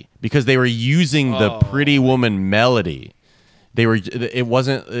parody, because they were using the Pretty Woman melody. It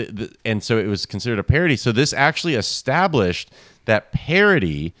wasn't, and so it was considered a parody. So this actually established that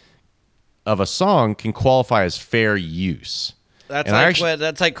parody of a song can qualify as fair use. That's And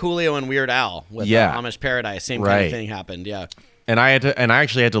that's like Coolio and Weird Al with Yeah. Amish Paradise. Same kind Right. of thing happened. Yeah. And I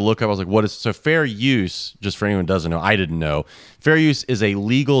actually had to look up. I was like, "What is so fair use?" Just for anyone who doesn't know, I didn't know. Fair use is a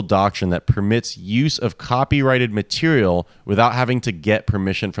legal doctrine that permits use of copyrighted material without having to get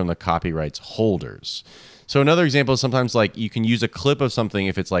permission from the copyrights holders. So another example is sometimes like you can use a clip of something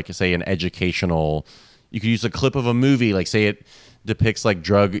if it's like, say, an educational. You could use a clip of a movie, like say it depicts like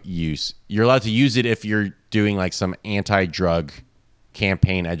drug use. You're allowed to use it if you're doing like some anti-drug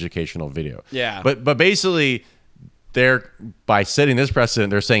campaign educational video. Yeah. But basically, they're, by setting this precedent,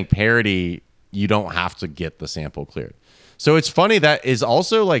 they're saying parody, you don't have to get the sample cleared. So it's funny, that is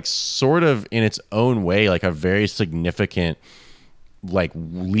also like sort of in its own way like a very significant like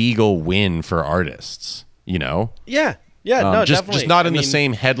legal win for artists, you know? Yeah. Yeah. No, just definitely. not in I the mean,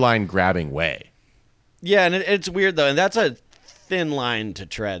 same headline grabbing way. Yeah, and it's weird though, and that's a thin line to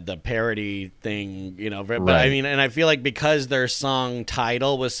tread, the parody thing, you know. But I Right. mean, and I feel like because their song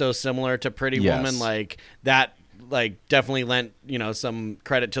title was so similar to Pretty Yes. Woman, like that, like definitely lent, you know, some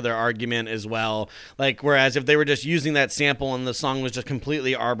credit to their argument as well. Like, whereas if they were just using that sample and the song was just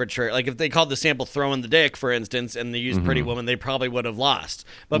completely arbitrary, like if they called the sample "Throwing the Dick," for instance, and they used Pretty Woman, they probably would have lost.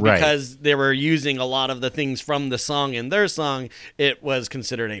 But Right. because they were using a lot of the things from the song in their song, it was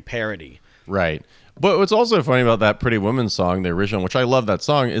considered a parody. Right. But what's also funny about that Pretty Woman song, the original, which I love that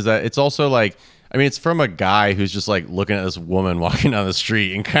song, is that it's also like, I mean, it's from a guy who's just like looking at this woman walking down the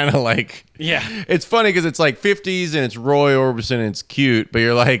street and kind of like, Yeah. It's funny because it's like 50s and it's Roy Orbison and it's cute, but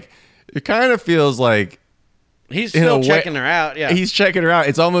you're like, it kind of feels like He's in a still way- checking her out. Yeah. he's checking her out.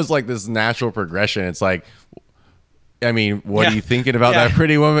 It's almost like this natural progression. It's like, I mean, what Yeah. are you thinking about Yeah. that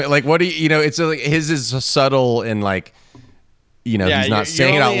Pretty Woman? Like, what do you, it's like his is subtle and like, he's not you're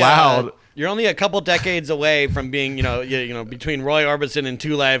saying it out only, loud. You're only a couple decades away from being, between Roy Orbison and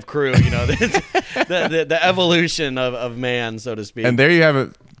Two Live Crew, the evolution of man, so to speak. And there you have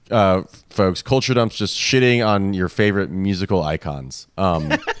it, folks. Culture Dumps just shitting on your favorite musical icons.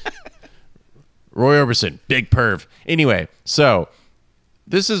 Roy Orbison, big perv. Anyway, so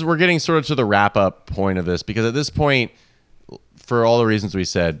we're getting sort of to the wrap up point of this, because at this point, for all the reasons we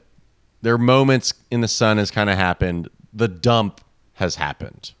said, there are moments in the sun has kind of happened. The dump has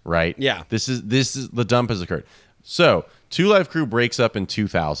happened, right? Yeah. This is the dump has occurred. So, Two Live Crew breaks up in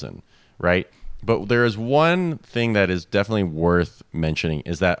 2000, right? But there is one thing that is definitely worth mentioning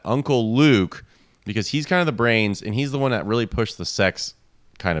is that Uncle Luke, because he's kind of the brains and he's the one that really pushed the sex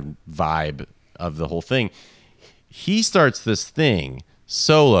kind of vibe of the whole thing. He starts this thing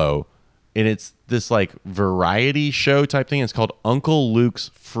solo, and it's this like variety show type thing. It's called Uncle Luke's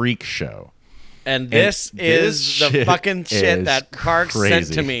Freak Show. And this is the shit fucking shit is that Parks crazy.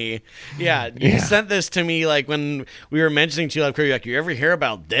 sent to me. Yeah, you sent this to me like when we were mentioning Two Live Crew. You're like, you ever hear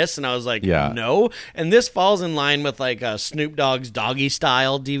about this? And I was like, Yeah. no. And this falls in line with like Snoop Dogg's Doggy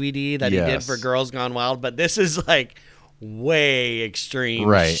Style DVD that he did Yes. for Girls Gone Wild. But this is like way extreme,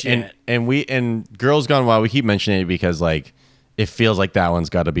 Right. shit. And Girls Gone Wild, we keep mentioning it because like it feels like that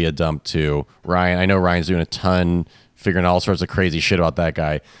one's got to be a dump too. Ryan, I know Ryan's doing a ton, figuring all sorts of crazy shit about that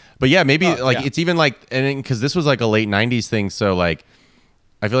guy. But yeah, maybe yeah. it's even like, and because this was like a late 90s thing, so like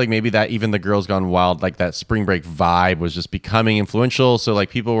I feel like maybe that even the Girls Gone Wild, like that spring break vibe was just becoming influential. So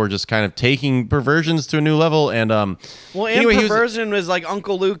like people were just kind of taking perversions to a new level. And Well, and anyway, he was- perversion was like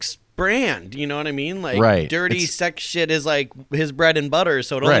Uncle Luke's brand. You know what I mean? Like Right. dirty It's- sex shit is like his bread and butter.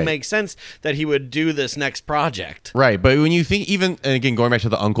 So it only Right. makes sense that he would do this next project. Right, but when you think even, and again, going back to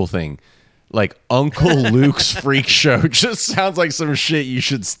the uncle thing, like Uncle Luke's Freak Show just sounds like some shit you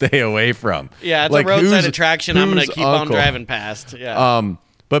should stay away from. Yeah, it's Like, a roadside who's- attraction I'm going to who's keep on uncle? driving past. Yeah.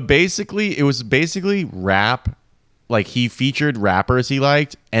 But basically, it was basically rap. Like he featured rappers he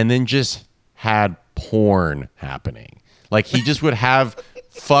liked, and then just had porn happening. Like he just would have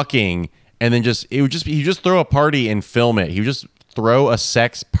fucking, and then he would just throw a party and film it. He would just throw a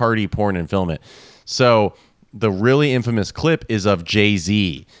sex party porn and film it. So the really infamous clip is of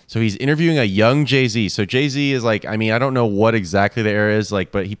Jay-Z. So he's interviewing a young Jay-Z. So Jay-Z is like, I mean, I don't know what exactly the era is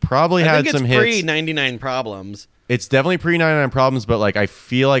like, but he probably I had think some it's hits. pre 99 Problems. It's definitely pre 99 Problems, but like I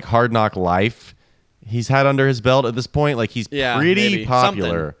feel like Hard Knock Life he's had under his belt at this point. Like he's Yeah, pretty maybe.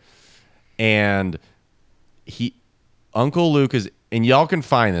 popular. And Uncle Luke is, and y'all can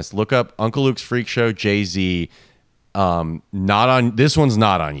find this. Look up Uncle Luke's Freak Show, Jay-Z. This one's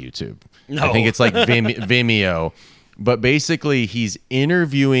not on YouTube. No. I think it's like Vimeo. But basically he's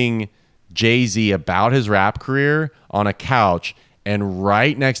interviewing Jay-Z about his rap career on a couch, and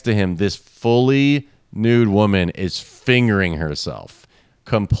right next to him, this fully nude woman is fingering herself.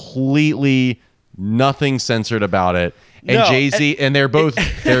 Completely nothing censored about it. And No, Jay-Z, and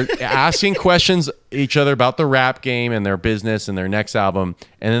they're asking questions each other about the rap game and their business and their next album,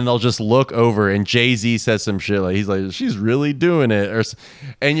 and then they'll just look over and Jay-Z says some shit like, he's like, she's really doing it,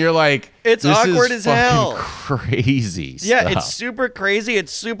 and you're like, It's this awkward is as hell. fucking crazy Yeah, stuff. it's super crazy.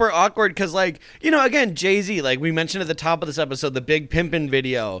 It's super awkward because, like, you know, again, Jay-Z, like we mentioned at the top of this episode, the Big Pimpin'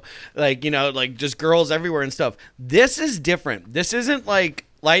 video, like, you know, like just girls everywhere and stuff. This is different. This isn't like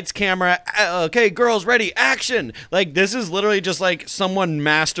lights, camera, okay, girls, ready, action. Like, this is literally just like someone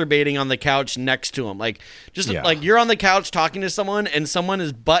masturbating on the couch next to him. Like, just Yeah. like you're on the couch talking to someone and someone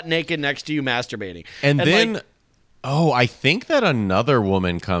is butt naked next to you masturbating. And then like, I think that another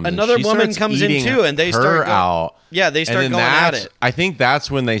woman comes in. Another She woman starts comes in eating too, and they her start go- out. Yeah, they And start then going at that's- it. I think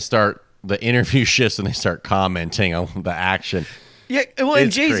that's when they start, the interview shifts and they start commenting on the action. Yeah, well, and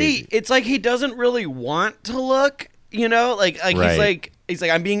It's Jay-Z, crazy. it's like he doesn't really want to look, you know, like Right. he's like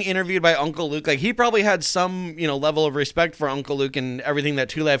I'm being interviewed by Uncle Luke. Like he probably had some, you know, level of respect for Uncle Luke and everything that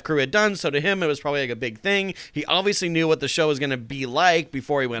Two Live Crew had done. So to him, it was probably like a big thing. He obviously knew what the show was going to be like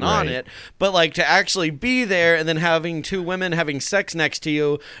before he went on Right. it. But like to actually be there and then having two women having sex next to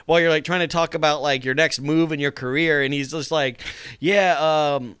you while you're like trying to talk about like your next move in your career, and he's just like,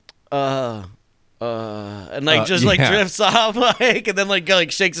 yeah, and like just like yeah. drifts off like and then like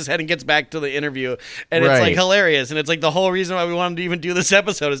shakes his head and gets back to the interview, and it's like Right. hilarious, and it's like the whole reason why we wanted to even do this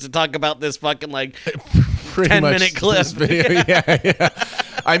episode is to talk about this fucking like Pretty 10-minute clip. this video. Yeah.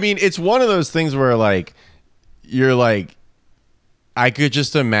 I mean, it's one of those things where like you're like, I could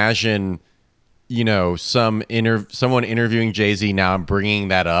just imagine, you know, someone interviewing Jay-Z now and bringing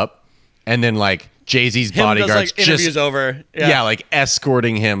that up, and then like Jay-Z's him bodyguards does, like, interviews just over. yeah, like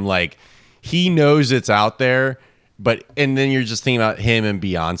escorting him. Like he knows it's out there, but and then you're just thinking about him and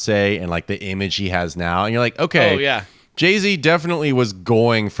Beyonce and like the image he has now, and you're like, okay, Oh, yeah. Jay-Z definitely was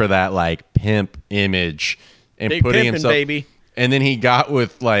going for that like pimp image and Big putting pimpin', himself, baby. and then he got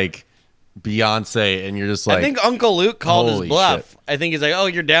with like Beyonce, and you're just like, I think Uncle Luke called his holy bluff. shit. I think he's like, oh,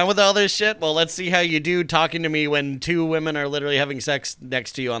 you're down with all this shit? Well, let's see how you do talking to me when two women are literally having sex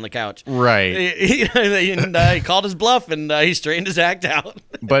next to you on the couch. right. And he called his bluff, and he straightened his act out.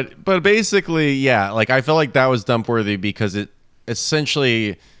 but basically, yeah, like I felt like that was dump worthy because it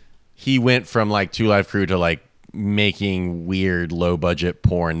essentially he went from like Two Live Crew to like making weird low budget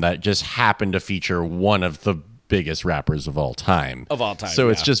porn that just happened to feature one of the biggest rappers of all time. So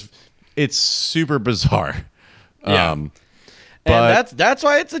yeah. it's super bizarre. Yeah. But And that's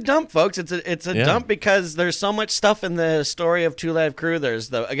why it's a dump, folks. It's a Yeah. dump because there's so much stuff in the story of Two Live Crew. There's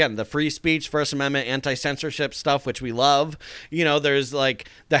the free speech, First Amendment, anti-censorship stuff, which we love. You know, there's like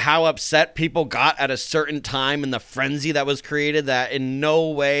the how upset people got at a certain time and the frenzy that was created that in no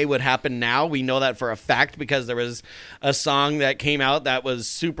way would happen now. We know that for a fact because there was a song that came out that was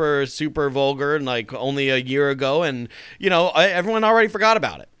super, super vulgar and like only a year ago, and you know everyone already forgot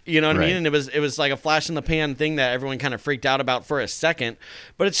about it. You know what I Right. mean? And it was like a flash in the pan thing that everyone kind of freaked out about for a second,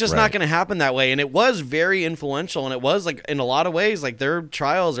 but it's just not Right. going to happen that way. And it was very influential, and it was like in a lot of ways like their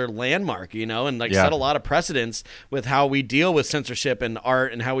trials are landmark, you know, and like Yeah. set a lot of precedents with how we deal with censorship and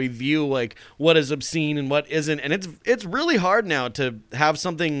art and how we view like what is obscene and what isn't. And it's really hard now to have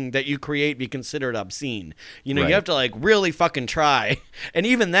something that you create be considered obscene. You know, Right. you have to like really fucking try, and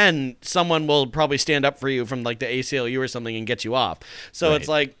even then, someone will probably stand up for you from like the ACLU or something and get you off. So Right. it's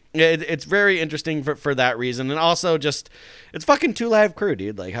like. It's very interesting for that reason, and also just it's fucking Two Live Crew,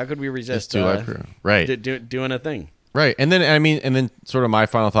 dude. Like, how could we resist Two Live Crew. Right. doing a thing? Right. And then sort of my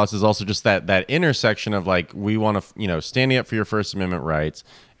final thoughts is also just that intersection of like, we want to, standing up for your First Amendment rights.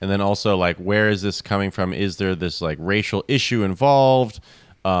 And then also like, where is this coming from? Is there this like racial issue involved,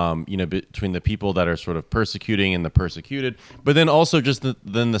 between the people that are sort of persecuting and the persecuted, but then also just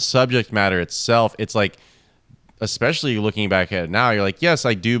the subject matter itself. It's like, especially looking back at it now, you're like, yes,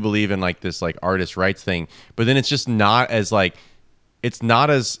 I do believe in like this like artist rights thing, but then it's just not as like, it's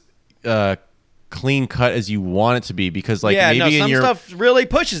not as clean cut as you want it to be, because like maybe in some your stuff really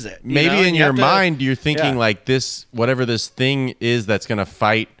pushes it. you know, maybe in and you your have to- mind you're thinking yeah. like this, whatever this thing is that's going to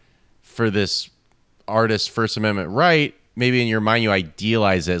fight for this artist's First Amendment right, maybe in your mind you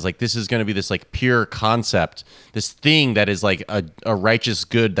idealize it as like this is going to be this like pure concept, this thing that is like a righteous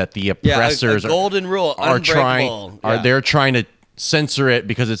good that the a oppressors golden rule, are unbreakable. they're trying to censor it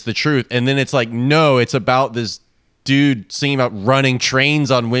because it's the truth. And then it's like, no, it's about this dude singing about running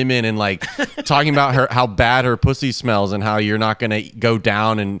trains on women and like talking about how bad her pussy smells and how you're not gonna go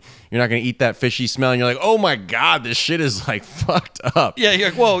down and you're not gonna eat that fishy smell, and you're like, oh my god, this shit is like fucked up. Yeah, you're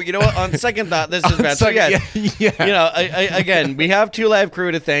like, whoa, you know what? On second thought, this is bad. So Yeah. you know, again, we have Two Live Crew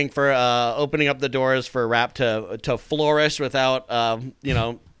to thank for opening up the doors for rap to flourish without,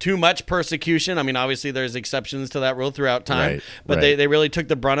 too much persecution. I mean, obviously there's exceptions to that rule throughout time, Right, but right. they really took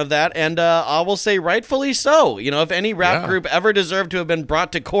the brunt of that, and I will say rightfully so. You know, if any rap Yeah. group ever deserved to have been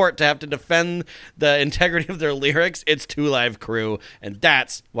brought to court to have to defend the integrity of their lyrics, it's Two Live Crew, and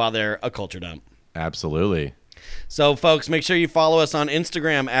that's why they're a culture dump. Absolutely. So, folks, make sure you follow us on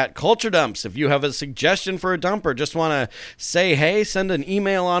Instagram at Culture Dumps. If you have a suggestion for a dump or just want to say hey, send an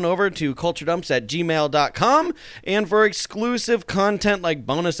email on over to culturedumps@gmail.com. And for exclusive content like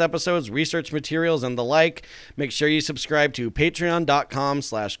bonus episodes, research materials, and the like, make sure you subscribe to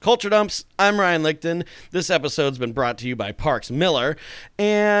patreon.com/culturedumps. I'm Ryan Lichten. This episode's been brought to you by Parks Miller.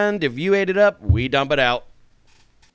 And if you ate it up, we dump it out.